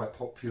was quite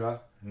popular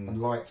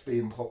and liked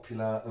being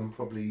popular and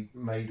probably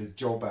made a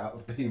job out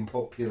of being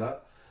popular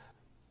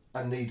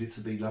and needed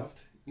to be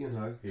loved, you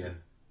know.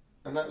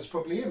 And that was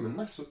probably him, and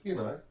that's, you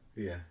know.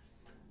 Yeah.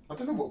 I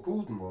don't know what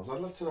Gordon was. I'd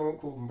love to know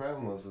what Gordon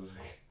Brown was as a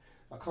kid.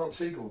 I can't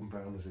see Gordon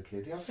Brown as a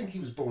kid. I think he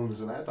was born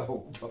as an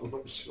adult, but I'm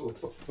not sure.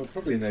 Well,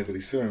 probably nobody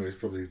saw him. He was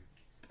probably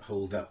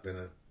holed up in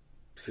a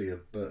sea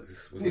of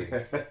books, wasn't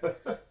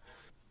he?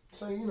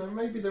 So, you know,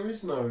 maybe there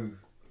is no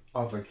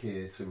other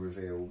Keir to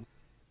reveal.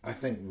 I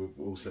think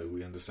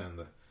we understand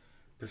that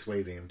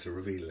persuading him to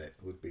reveal it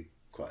would be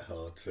quite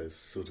hard, so it's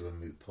sort of a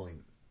moot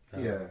point.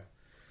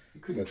 You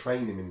couldn't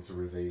train him into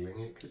revealing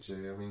it, could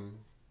you? I mean,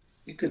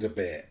 you could a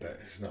bit, but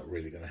it's not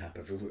really going to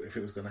happen. If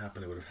it was going to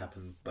happen, it would have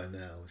happened by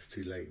now. It's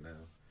too late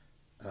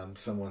now.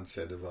 Someone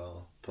said of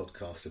our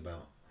podcast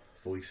about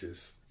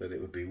voices that it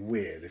would be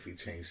weird if he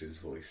changed his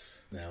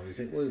voice now. You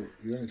think, well,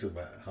 you're only talking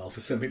about half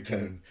a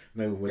semitone.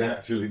 No one would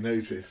actually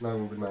notice. No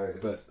one would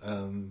notice.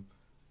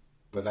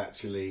 But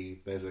actually,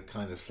 there's a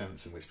kind of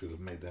sense in which people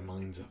have made their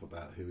minds up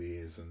about who he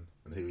is and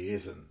who he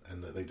isn't,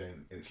 and that they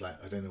don't. It's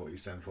like, I don't know what you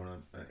stand for.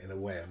 And in a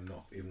way, I'm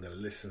not even going to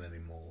listen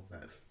anymore.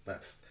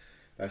 That's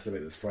the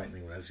bit that's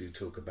frightening. As you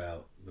talk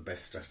about the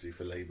best strategy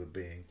for Labour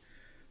being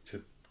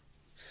to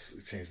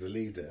change the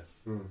leader,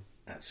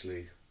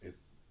 actually, it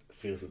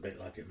feels a bit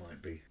like it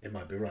might be. It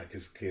might be right,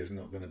 because Keir's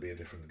not going to be a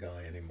different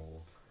guy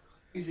anymore.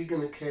 Is he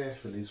going to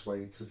careful his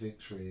way to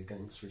victory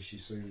against Rishi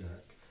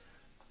Sunak?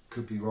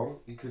 Could be wrong.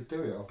 He could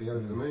do it. I'll be over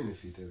the moon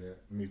if he did it.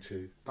 Me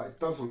too. But it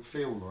doesn't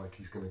feel like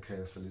he's going to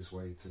careful his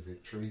way to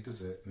victory,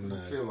 does it? It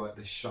doesn't feel like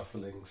this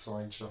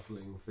side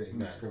shuffling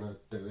thing is going to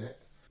do it.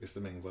 It's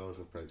the Ming Wells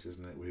approach,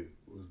 isn't it?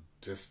 We'll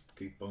just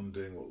keep on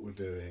doing what we're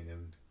doing,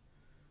 and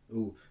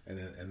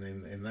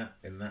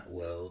in that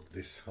world,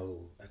 this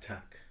whole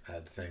attack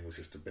ad thing was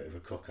just a bit of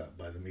a cock up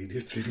by the media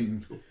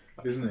team,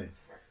 isn't it?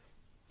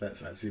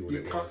 That's actually what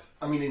it was.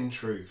 I mean, in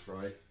truth,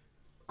 right?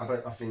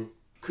 I think.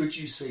 Could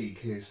you see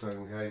Keir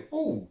Starmer going,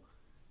 oh,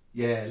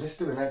 yeah, let's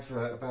do an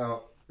advert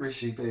about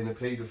Rishi being a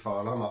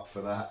paedophile, I'm up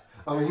for that.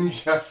 I mean, you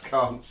just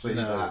can't see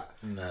that.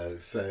 No,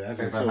 so as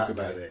you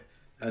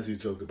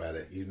talk about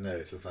it, you know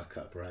it's a fuck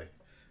up, right?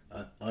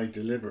 I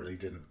deliberately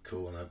didn't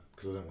call,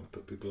 because I don't want to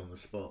put people on the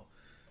spot,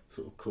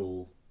 sort of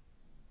call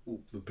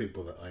the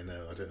people that I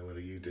know, I don't know whether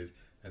you did,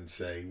 and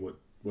say, what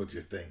do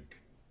you think?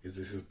 Is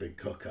this a big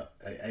cock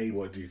up? A,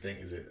 what do you think?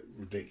 Is it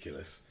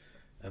ridiculous?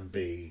 And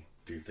B,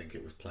 do you think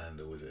it was planned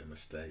or was it a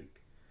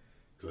mistake?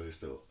 Because I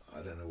just thought,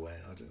 I don't know why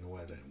I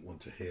don't want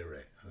to hear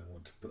it. I don't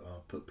want to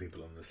put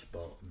people on the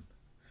spot. And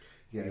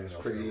it's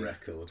pretty the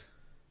record.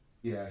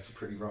 Yeah, it's a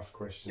pretty rough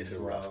question. It's a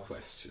rough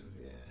question,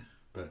 yeah.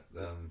 But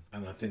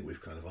and I think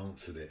we've kind of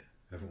answered it,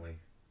 haven't we?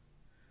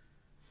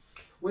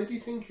 Where do you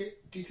think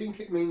it? Do you think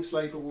it means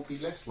Labour will be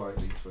less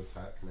likely to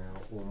attack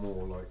now, or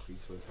more likely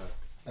to attack?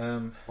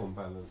 On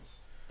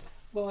balance.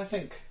 Well, I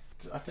think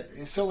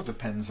it sort of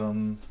depends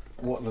on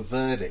what the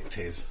verdict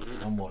is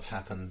on what's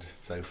happened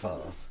so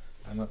far,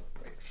 and it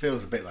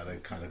feels a bit like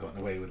they've kind of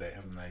gotten away with it,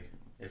 haven't they?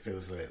 It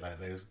feels a bit like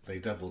they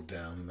doubled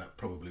down, and that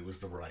probably was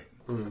the right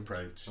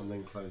approach, and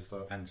then closed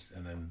up, and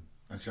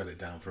shut it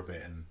down for a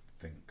bit and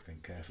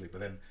think carefully.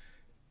 But then,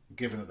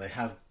 given that they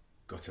have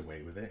got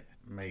away with it,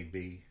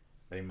 maybe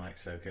they might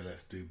say, okay,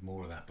 let's do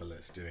more of that, but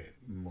let's do it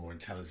more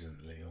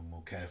intelligently or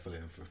more carefully,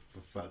 and for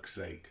fuck's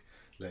sake,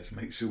 let's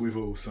make sure we've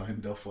all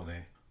signed off on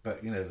it.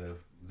 But you know,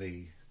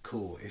 the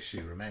core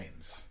issue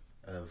remains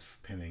of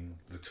pinning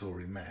the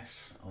Tory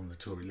mess on the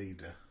Tory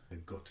leader.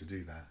 They've got to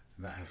do that,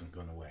 and that hasn't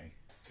gone away.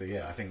 So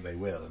yeah, I think they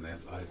will, and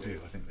I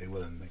think they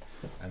will,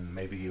 and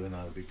maybe you and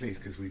I would be pleased,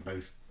 because we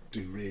both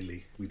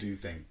we do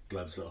think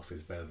gloves off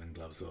is better than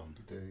gloves on.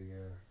 We do,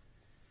 yeah.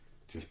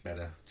 Just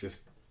better, just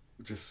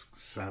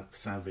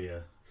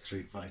savvier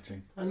street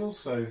fighting. And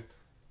also,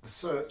 the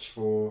search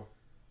for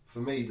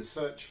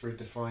a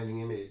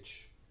defining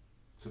image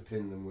to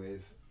pin them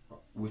with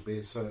would be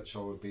a search I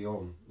would be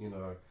on. You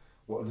know,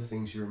 what are the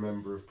things you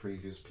remember of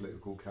previous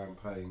political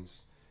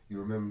campaigns? You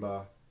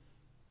remember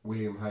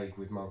William Hague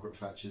with Margaret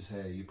Thatcher's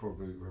hair. You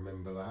probably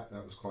remember that.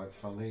 That was quite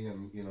funny,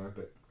 and you know,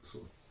 but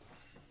sort of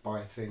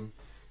biting.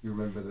 You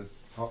remember the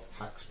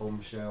tax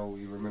bombshell.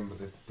 You remember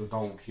the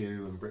dole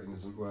queue and Britain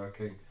isn't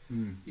working.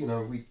 You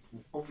know, we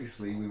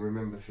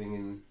remember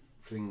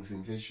things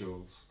in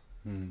visuals,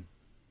 and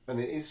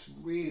it is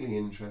really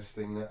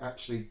interesting that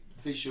actually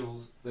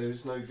there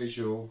is no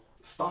visual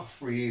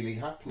stuff really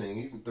happening.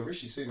 Even the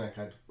Rishi Sunak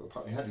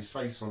had his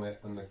face on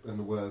it and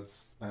the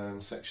words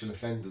sexual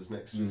offenders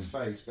next to his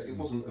face, but it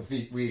wasn't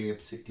really a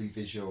particularly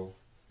visual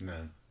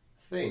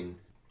thing.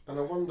 And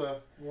I wonder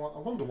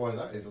why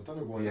that is. I don't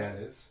know why that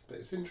is, but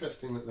it's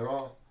interesting that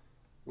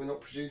we're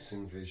not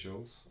producing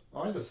visuals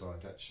either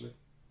side actually.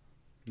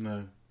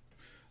 No,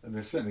 and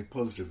there's certainly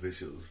positive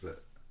visuals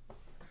that,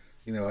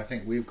 you know, I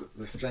think we've got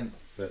the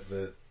strength that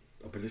the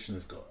opposition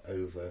has got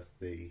over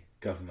the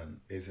government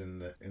is in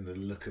the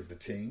look of the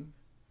team.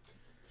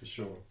 For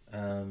sure.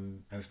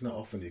 And it's not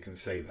often you can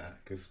say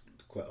that, because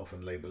quite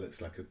often Labour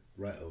looks like a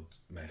right old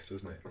mess,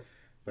 doesn't it?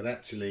 But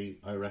actually,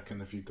 I reckon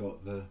if you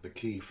got the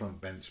key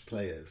front bench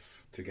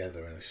players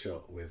together in a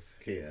shot with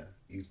Keir,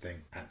 you'd think,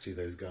 actually,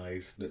 those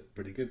guys look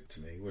pretty good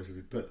to me. Whereas if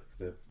you put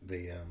the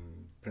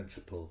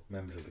principal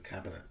members of the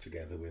cabinet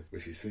together with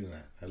Rishi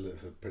Sunak, that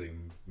looks a pretty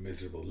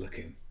miserable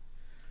looking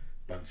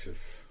bunch of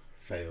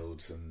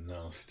failed and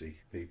nasty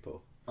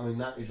people. I mean,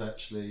 that is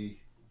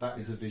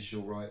a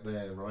visual right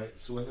there, right?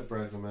 Suella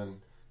Braverman,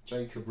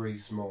 Jacob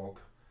Rees-Mogg,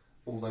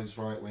 all those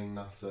right-wing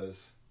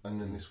nutters, and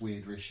then this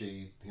weird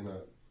Rishi, you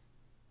know,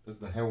 at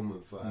the helm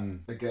of that,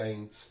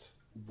 against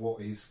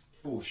what is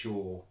for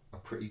sure a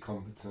pretty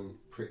competent,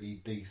 pretty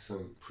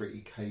decent,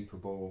 pretty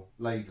capable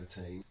Labour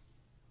team.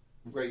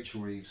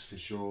 Rachel Reeves for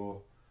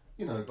sure,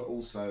 you know, but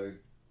also,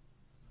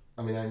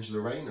 I mean, Angela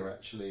Rayner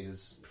actually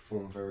has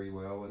performed very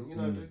well, and you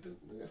know,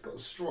 they've got a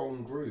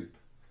strong group.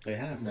 They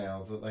have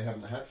now that they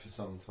haven't had for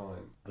some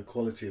time. The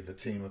quality of the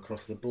team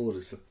across the board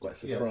is quite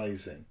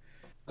surprising.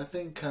 Yeah. I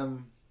think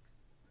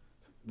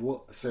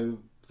so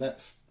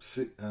that's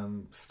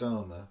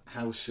Starmer.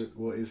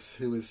 Who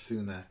is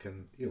Sunak?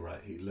 And you're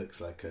right, he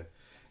looks like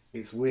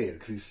it's weird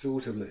because he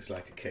sort of looks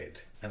like a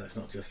kid, and it's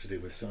not just to do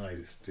with size;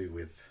 it's to do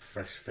with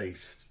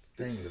fresh-faced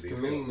things. His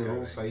demeanour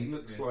also. He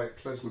looks like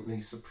pleasantly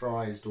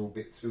surprised or a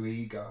bit too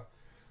eager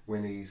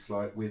when he's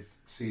like with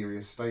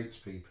serious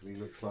statespeople. He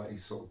looks like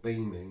he's sort of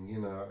beaming, you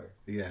know.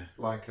 Yeah.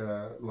 Like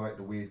the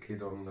weird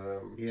kid on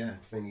the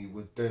thing he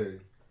would do.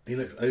 He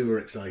looks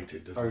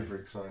overexcited, doesn't he?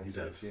 Overexcited. He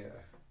does. Yeah.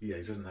 Yeah,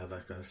 he doesn't have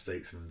that kind of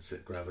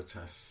statesmanship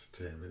gravitas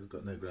to him. He's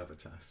got no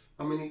gravitas.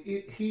 I mean,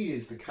 he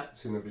is the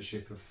captain of a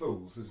ship of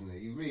fools, isn't he?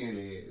 He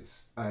really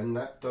is. And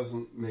that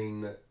doesn't mean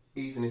that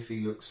even if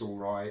he looks all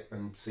right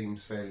and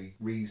seems fairly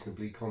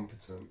reasonably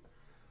competent,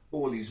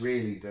 all he's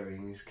really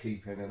doing is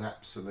keeping an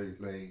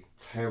absolutely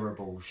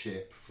terrible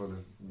ship full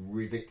of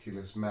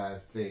ridiculous,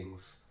 mad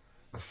things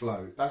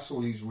afloat. That's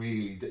all he's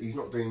really... He's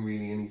not doing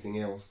really anything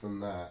else than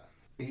that.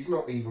 He's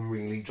not even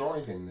really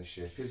driving the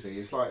ship, is he?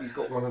 It's like he's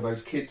got one of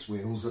those kids'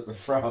 wheels at the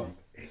front.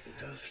 It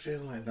does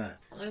feel like that.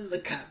 I'm the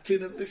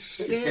captain of the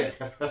ship.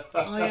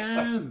 I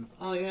am.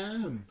 I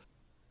mean,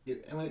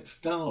 it's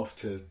daft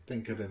to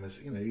think of him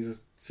as, you know, he's a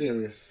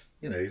serious,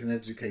 you know, he's an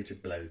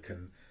educated bloke,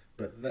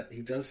 but that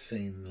he does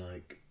seem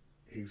like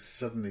he's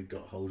suddenly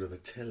got hold of the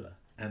tiller,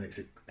 and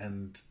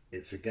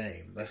it's a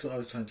game. That's what I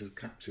was trying to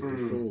capture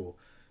before.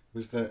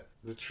 Was that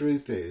the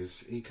truth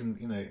is, he can,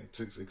 you know,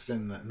 to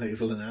extend that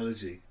naval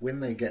analogy, when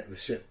they get the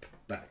ship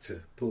back to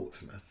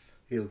Portsmouth,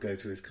 he'll go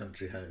to his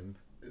country home.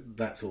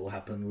 That's all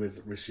happened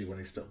with Rishi when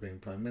he stopped being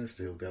Prime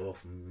Minister. He'll go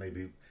off and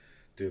maybe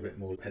do a bit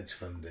more hedge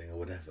funding or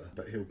whatever,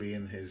 but he'll be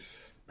in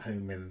his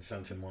home in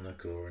Santa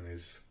Monica or in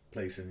his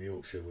place in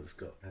Yorkshire that's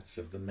got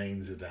the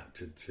mains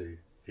adapted to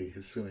heat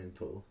his swimming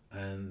pool,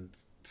 and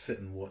sit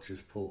and watch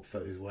his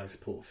wife's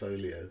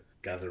portfolio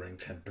gathering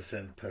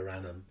 10% per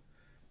annum,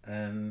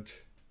 and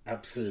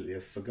absolutely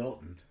have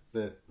forgotten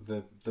that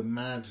the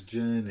mad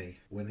journey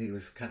when he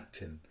was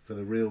captain for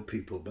the real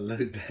people below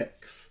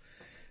decks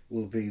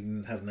will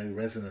have no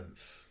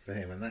resonance for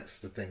him. And that's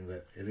the thing,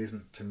 that it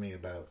isn't to me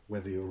about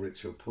whether you're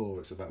rich or poor,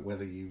 it's about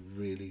whether you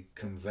really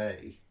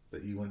convey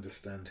that you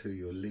understand who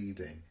you're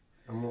leading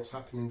and what's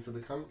happening to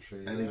the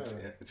country. And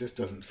it just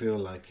doesn't feel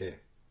like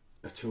it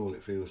at all.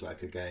 It feels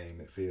like a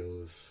game. It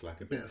feels like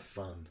a bit of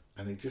fun,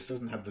 and he just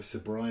doesn't have the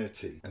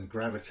sobriety and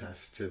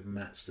gravitas to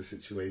match the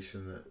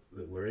situation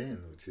that we're in,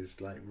 which is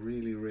like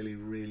really, really,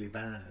 really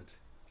bad.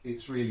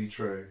 It's really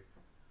true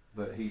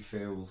that he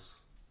feels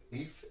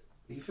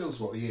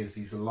what he is.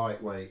 He's a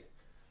lightweight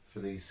for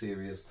these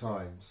serious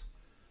times.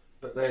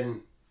 But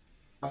then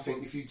I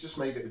think if you just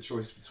made it a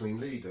choice between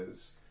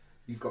leaders,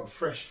 you've got a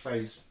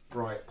fresh-faced,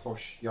 bright,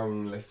 posh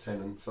young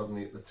lieutenant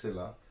suddenly at the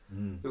tiller,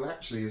 who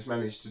actually has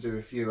managed to do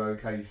a few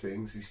okay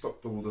things. He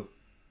stopped all the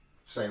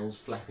sails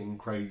flapping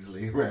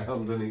crazily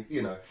around, and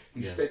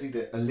he steadied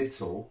it a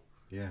little,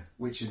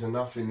 which is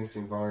enough in this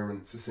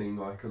environment to seem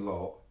like a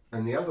lot.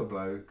 And the other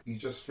bloke, you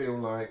just feel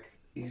like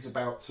he's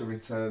about to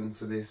return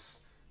to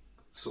this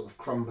sort of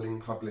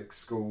crumbling public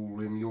school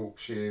in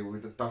Yorkshire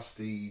with the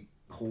dusty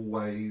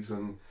hallways,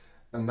 and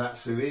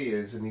that's who he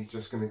is, and he's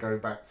just going to go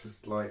back to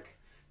like...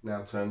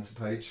 Now turn to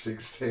page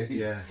 16.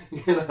 Yeah.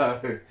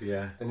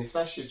 Yeah. And if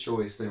that's your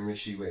choice, then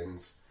Rishi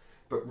wins.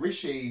 But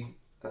Rishi,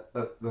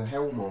 at the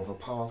helm of a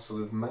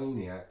parcel of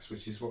maniacs,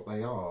 which is what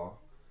they are,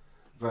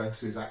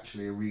 versus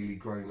actually a really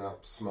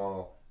grown-up,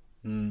 smart,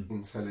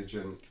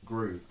 intelligent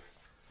group,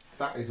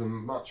 that is a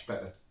much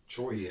better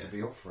choice to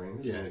be offering,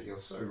 isn't it? You're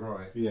so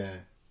right. Yeah.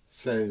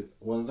 So,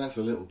 well, that's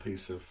a little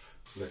piece of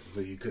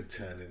that you could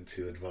turn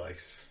into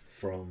advice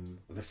from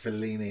the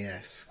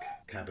Fellini-esque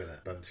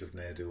cabinet, bunch of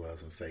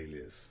ne'er-do-wells and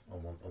failures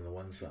on the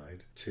one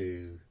side,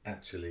 to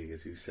actually,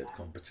 as you said,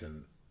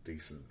 competent,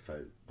 decent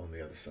folk on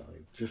the other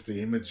side. Just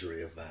the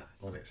imagery of that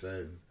on its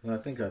own. And I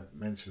think I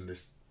mentioned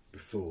this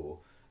before.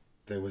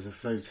 There was a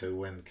photo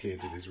when Keir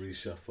did his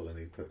reshuffle and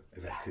he put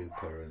Yvette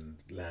Cooper and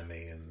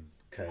Lammy and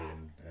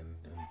Cohen and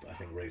I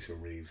think Rachel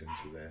Reeves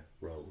into their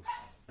roles.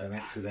 An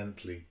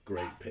accidentally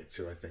great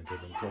picture, I think,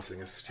 of them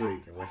crossing a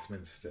street in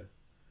Westminster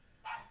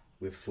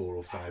with 4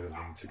 or 5 of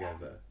them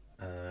together.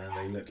 and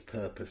they looked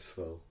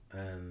purposeful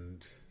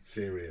and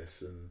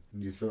serious, and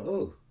you thought,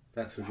 oh,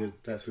 that's an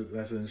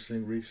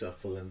interesting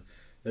reshuffle, and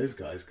those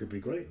guys could be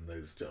great in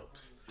those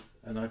jobs.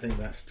 And I think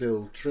that's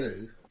still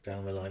true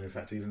down the line, in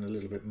fact even a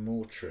little bit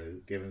more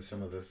true given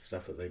some of the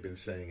stuff that they've been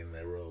saying in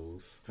their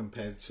roles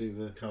compared to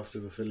the cast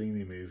of a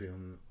Fellini movie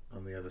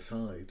on the other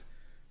side.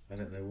 I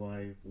don't know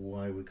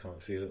why we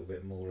can't see a little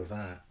bit more of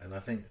that. And I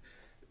think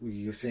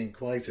you're seeing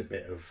quite a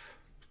bit of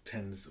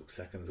 10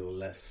 seconds or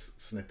less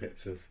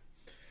snippets of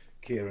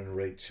Keir and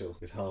Rachel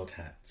with hard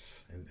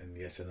hats in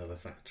yet another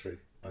factory.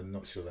 I'm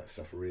not sure that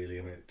stuff really,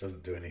 I mean, it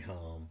doesn't do any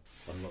harm.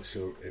 I'm not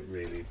sure it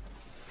really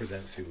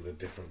presents you with a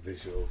different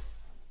visual.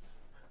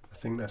 I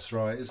think that's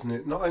right, isn't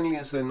it? Not only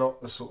is there not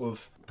a sort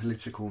of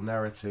political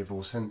narrative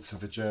or sense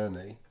of a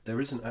journey,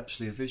 there isn't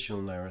actually a visual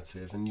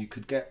narrative, and you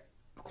could get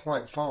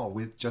quite far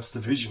with just a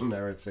visual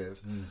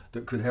narrative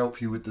that could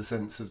help you with the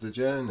sense of the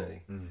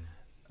journey.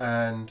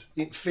 And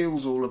it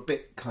feels all a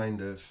bit kind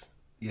of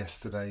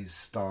yesterday's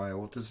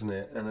style, doesn't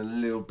it? And a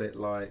little bit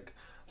like,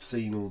 I've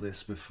seen all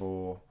this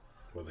before.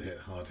 Well, the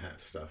hard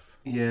hat stuff.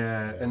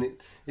 Yeah. And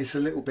it's a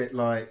little bit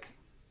like,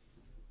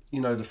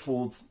 you know,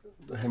 the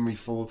Henry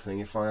Ford thing.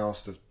 If I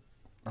asked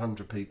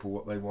 100 people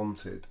what they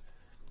wanted,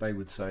 they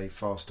would say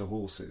faster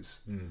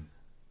horses.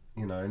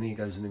 You know, and he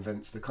goes and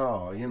invents the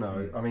car. You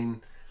know, I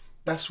mean,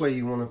 that's where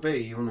you want to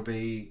be. You want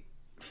to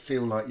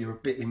feel like you're a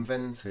bit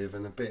inventive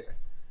and a bit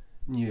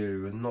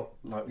new, and not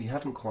like you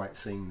haven't quite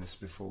seen this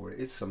before. It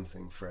is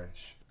something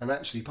fresh. And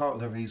actually, part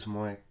of the reason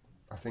why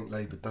I think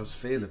Labour does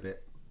feel a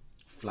bit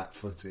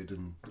flat-footed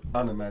and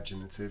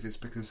unimaginative is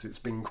because it's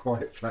been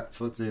quite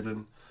flat-footed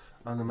and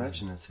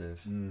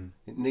unimaginative.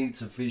 It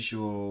needs a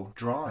visual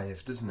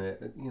drive, doesn't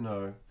it? You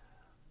know,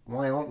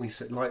 why aren't we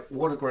like,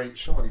 what a great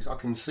shot. I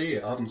can see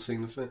it. I haven't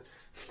seen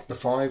the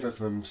five of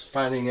them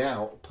fanning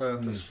out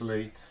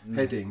purposefully,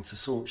 heading to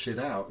sort shit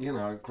out. You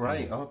know,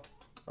 great.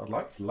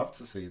 I'd love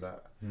to see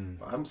that,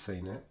 but I haven't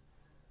seen it.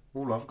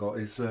 All I've got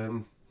is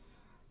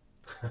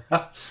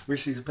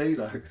Rishi's a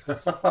pedo.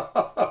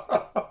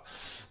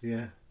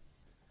 Yeah.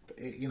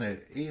 You know,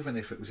 even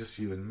if it was just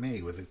you and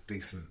me with a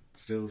decent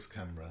stills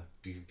camera,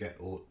 you could get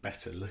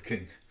better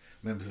looking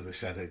members of the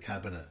Shadow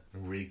Cabinet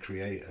and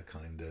recreate a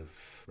kind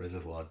of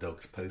Reservoir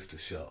Dogs poster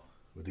shot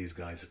where these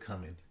guys are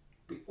coming.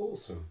 Be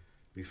awesome.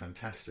 Be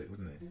fantastic,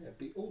 wouldn't it? Yeah,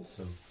 be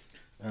awesome.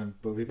 But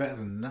it'd be better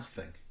than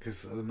nothing,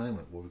 because at the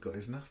moment what we've got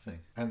is nothing.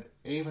 And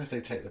even if they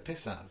take the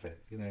piss out of it,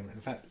 you know,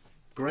 in fact,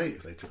 great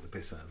if they took the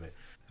piss out of it.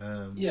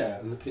 Yeah,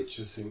 and the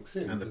picture sinks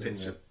in, and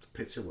the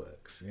picture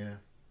works, yeah.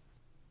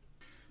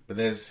 But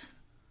there's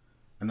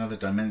another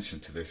dimension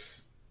to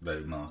this,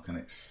 though, Mark, and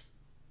it's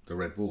the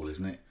Red Wall,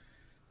 isn't it?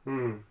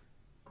 I'm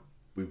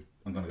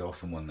going to go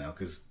off on one now,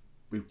 because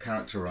we've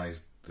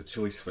characterised the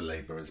choice for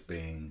Labour as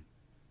being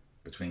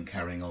between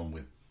carrying on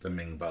with the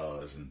Ming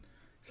bars and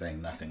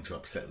saying nothing to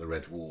upset the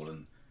Red Wall,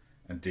 and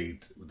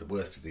indeed, the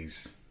worst of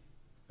these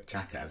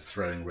attack ads,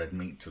 throwing red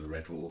meat to the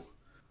Red Wall,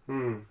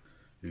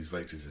 whose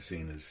voters are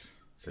seen as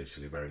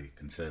socially very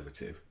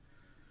conservative,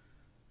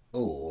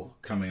 or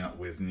coming up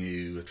with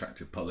new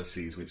attractive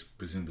policies which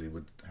presumably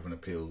would have an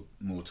appeal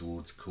more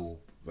towards core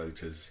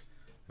voters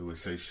who are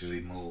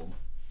socially more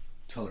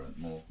tolerant,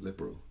 more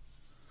liberal.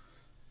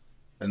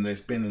 And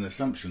there's been an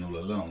assumption all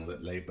along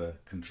that Labour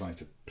can try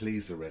to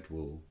please the Red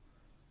Wall,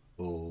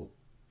 or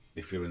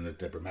if you're in the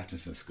Deborah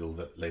Mattinson school,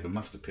 that Labour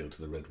must appeal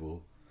to the Red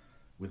Wall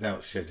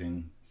without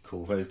shedding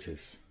core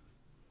voters.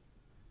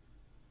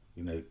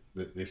 You know,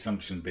 the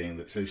assumption being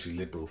that socially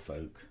liberal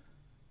folk,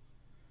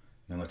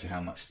 no matter how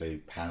much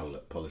they howl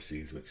at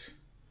policies which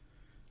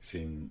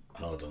seem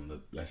hard on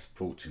the less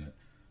fortunate,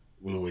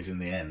 will always in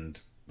the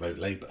end vote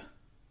Labour,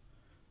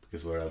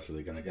 because where else are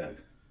they going to go?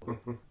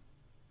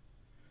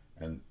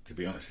 And to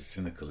be honest, as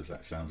cynical as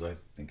that sounds, I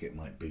think it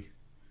might be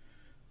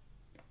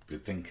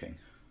good thinking.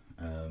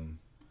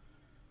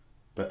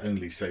 But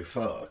only so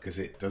far, because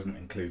it doesn't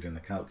include in the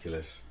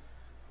calculus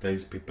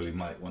those people who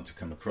might want to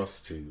come across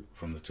to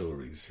from the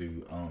Tories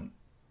who aren't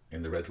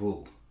in the Red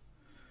Wall,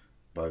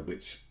 by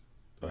which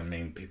I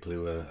mean people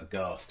who are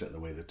aghast at the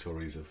way the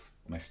Tories have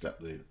messed up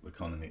the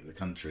economy of the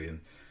country and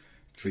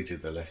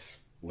treated the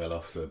less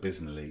well-off so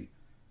abysmally,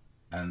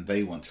 and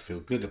they want to feel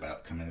good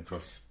about coming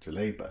across to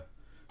Labour.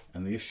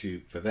 And the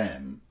issue for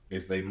them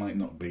is they might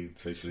not be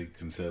socially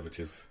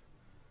conservative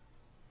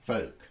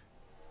folk.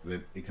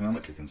 They're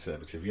economically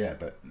conservative, yeah,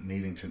 but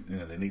needing to, you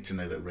know, they need to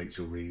know that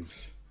Rachel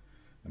Reeves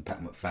and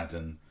Pat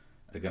McFadden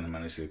are going to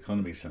manage the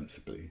economy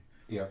sensibly.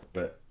 Yeah.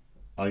 But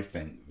I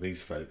think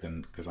these folk,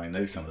 and because I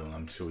know some of them, and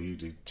I'm sure you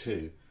do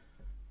too,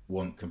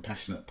 want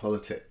compassionate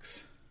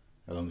politics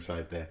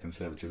alongside their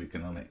conservative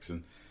economics,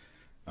 and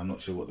I'm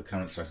not sure what the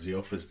current strategy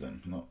offers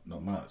them.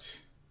 Not much.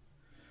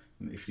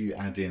 And if you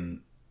add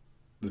in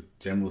the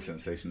general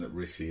sensation that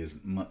Rishi is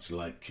much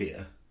like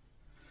Keir,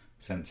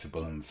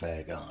 sensible and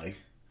fair guy,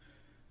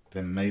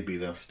 then maybe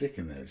they'll stick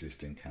in their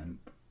existing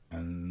camp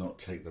and not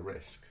take the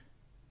risk.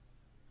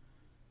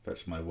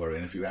 That's my worry.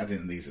 And if you add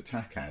in these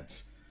attack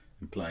ads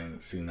implying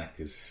that Sunak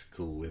is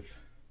cool with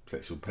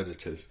sexual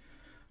predators,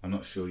 I'm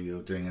not sure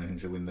you're doing anything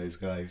to win those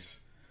guys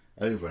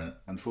over. And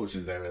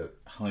unfortunately, there are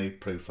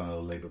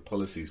high-profile Labour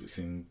policies which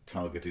seem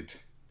targeted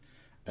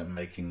at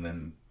making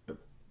them,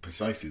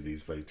 precisely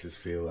these voters,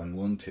 feel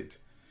unwanted.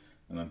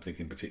 And I'm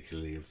thinking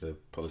particularly of the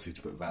policy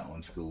to put VAT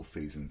on school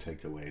fees and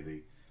take away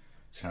the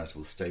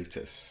charitable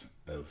status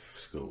of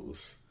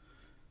schools.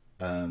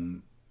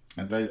 And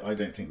I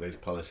don't think those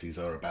policies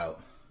are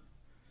about,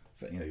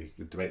 you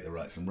can debate the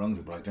rights and wrongs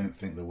of it, but I don't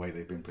think the way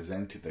they've been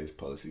presented, those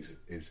policies,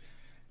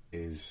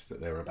 is that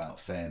they're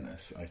about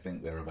fairness. I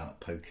think they're about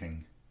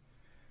poking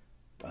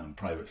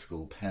private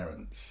school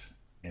parents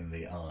in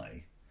the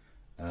eye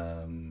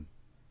and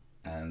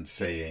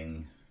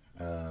saying,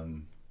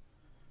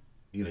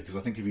 because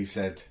I think if you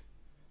said,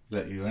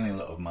 look, you're earning a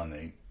lot of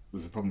money,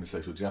 there's a problem with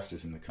social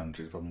justice in the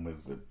country, a problem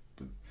with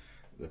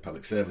the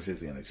public services,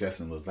 the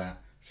NHS and all of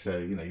that, so,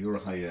 you're a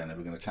high earner,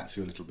 we're going to tax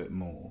you a little bit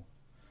more.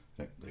 I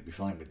think they'd be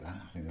fine with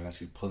that. I think they'd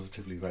actually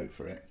positively vote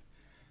for it.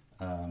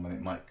 And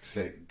it might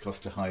say it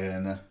cost a high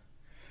earner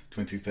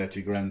 20,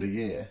 30 grand a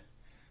year,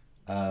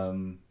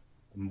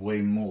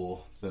 way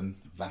more than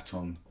VAT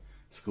on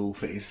school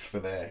fees for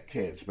their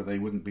kids, but they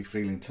wouldn't be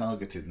feeling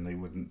targeted, and they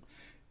wouldn't,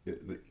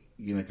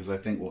 because I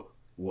think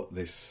what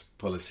this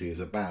policy is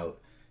about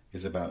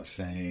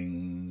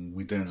saying,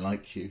 we don't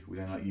like you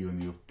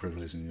and your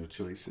privilege and your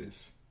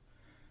choices.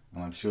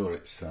 And I'm sure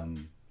it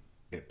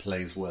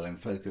plays well in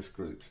focus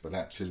groups, but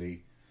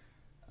actually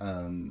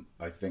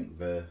I think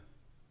that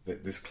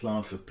this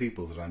class of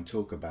people that I'm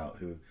talking about,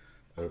 who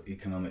are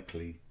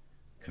economically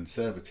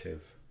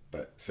conservative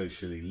but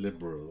socially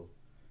liberal,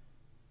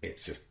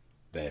 it's just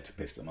there to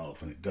piss them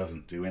off, and it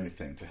doesn't do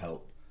anything to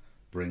help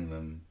bring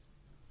them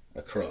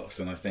across.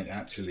 And I think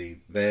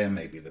actually there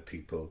may be the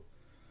people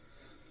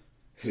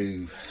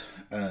who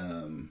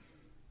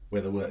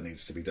where the work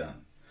needs to be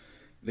done.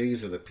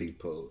 These are the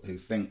people who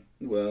think,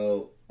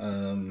 well,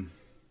 I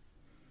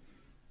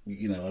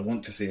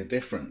want to see a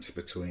difference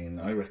between,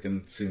 I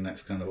reckon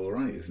Sunak's kind of all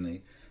right, isn't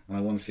he? And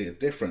I want to see a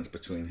difference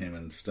between him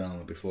and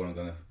Starmer before I'm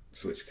going to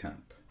switch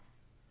camp.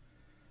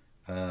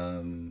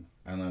 And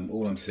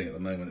all I'm seeing at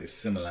the moment is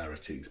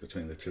similarities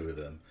between the two of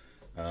them.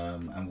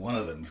 And one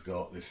of them's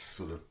got this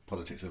sort of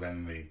politics of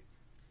envy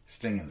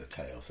sting in the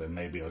tail, so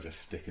maybe I'll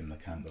just stick in the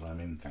camp that I'm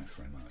in, thanks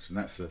very much. And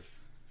that's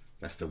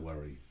the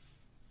worry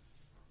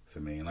for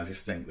me. And I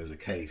just think there's a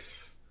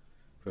case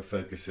for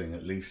focusing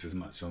at least as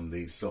much on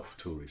these soft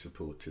Tory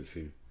supporters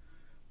who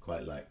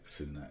quite like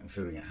Sunak, and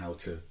figuring out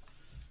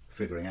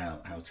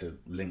how to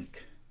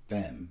link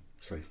him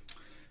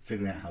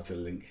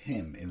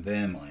in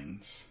their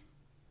minds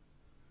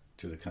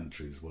to the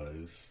country's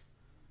woes,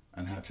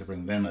 and how to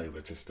bring them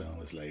over to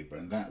Starmer's Labour.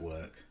 And that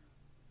work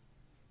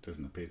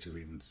doesn't appear to have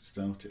even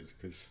started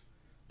because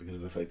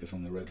of the focus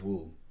on the red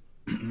wall.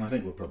 I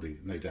think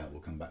no doubt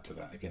we'll come back to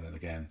that again and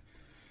again.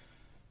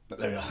 But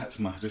there we are,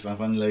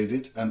 I've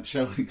unloaded.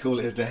 Shall we call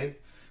it a day?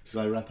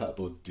 Shall I wrap up,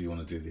 or do you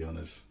want to do the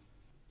honours?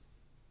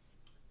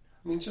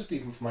 I mean, just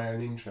even for my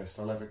own interest,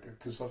 I'll have it,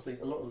 because I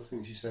think a lot of the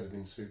things you said have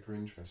been super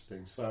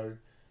interesting. So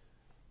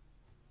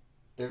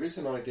there is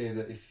an idea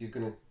that if you're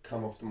going to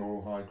come off the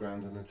moral high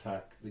ground and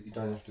attack, that you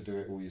don't have to do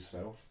it all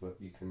yourself, that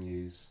you can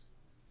use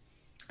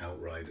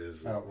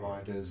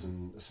outriders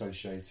and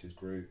associated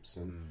groups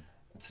and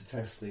to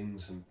test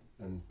things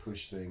and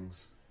push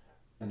things.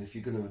 And if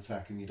you're going to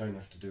attack him, you don't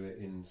have to do it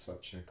in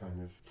such a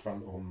kind of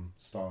front-on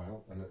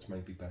style, and that's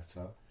maybe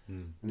better.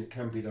 And it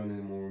can be done in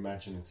a more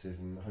imaginative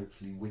and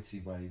hopefully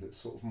witty way that's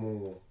sort of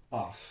more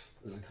us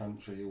as a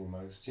country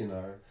almost,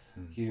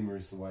 Humour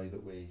is the way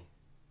that we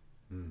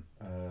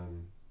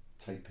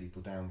take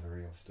people down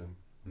very often.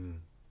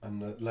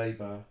 And that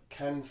Labour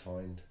can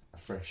find a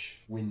fresh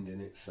wind in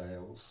its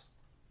sails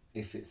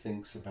if it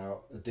thinks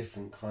about a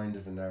different kind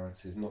of a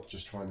narrative, not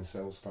just trying to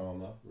sell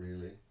Starmer,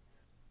 really.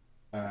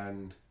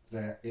 And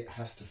that it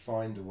has to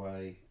find a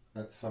way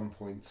at some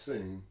point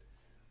soon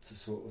to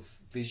sort of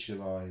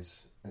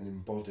visualise and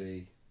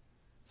embody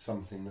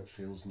something that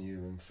feels new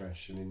and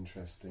fresh and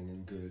interesting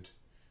and good,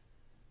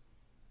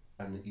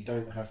 and that you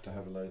don't have to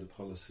have a load of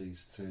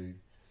policies to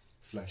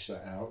flesh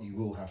that out. You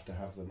will have to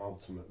have them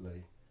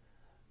ultimately,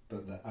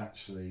 but that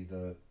actually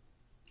the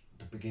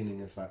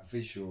beginning of that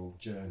visual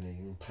journey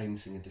and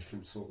painting a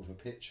different sort of a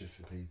picture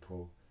for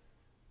people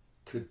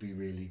could be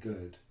really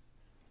good.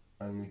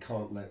 And we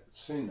can't let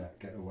Sunak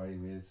get away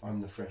with, I'm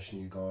the fresh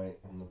new guy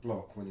on the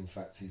block, when in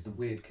fact he's the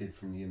weird kid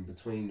from the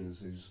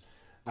In-Betweeners who's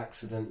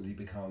accidentally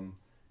become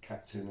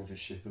captain of a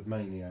ship of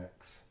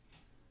maniacs.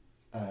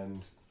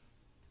 And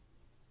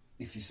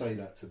if you say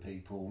that to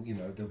people,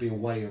 there'll be a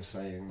way of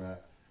saying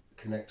that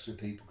connects with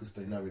people because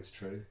they know it's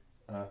true.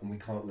 And we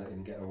can't let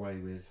him get away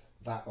with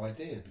that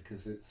idea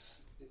because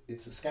it's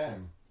a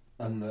scam.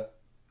 And that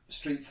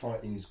street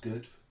fighting is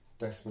good,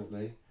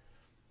 definitely.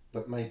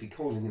 But maybe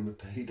calling him a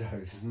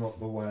pedo is not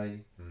the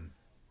way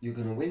you're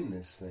going to win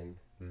this thing.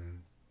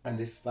 And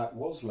if that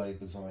was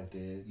Labour's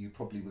idea, you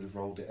probably would have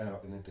rolled it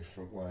out in a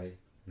different way,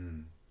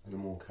 in a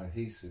more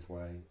cohesive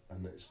way,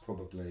 and it's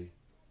probably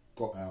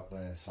got out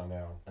there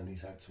somehow, and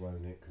he's had to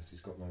own it because he's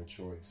got no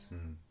choice.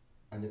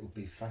 And it would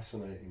be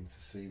fascinating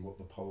to see what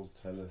the polls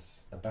tell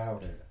us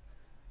about it.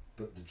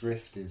 But the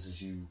drift is,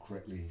 as you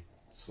correctly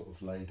sort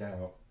of laid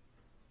out,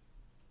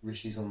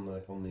 Rishi's on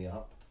the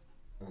up,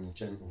 and a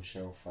gentle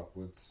shelf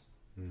upwards.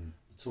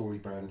 The Tory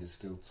brand is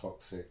still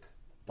toxic,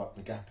 but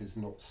the gap is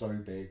not so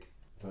big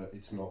that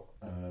it's not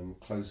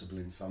closable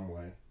in some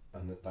way,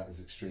 and that is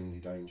extremely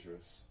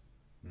dangerous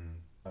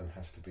and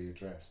has to be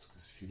addressed,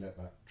 because if you let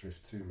that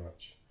drift too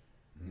much,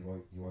 you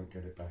won't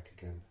get it back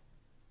again.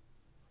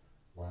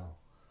 Wow.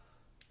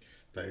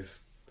 That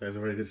is a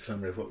very good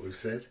summary of what we've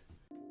said.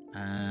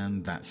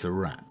 And that's a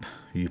wrap.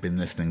 You've been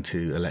listening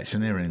to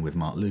Electioneering with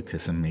Mark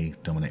Lucas and me,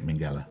 Dominic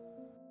Minghella.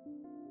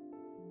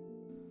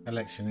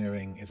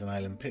 Electioneering is an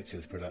Island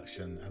Pictures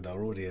production, and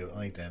our audio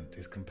ident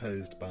is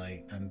composed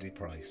by Andy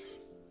Price.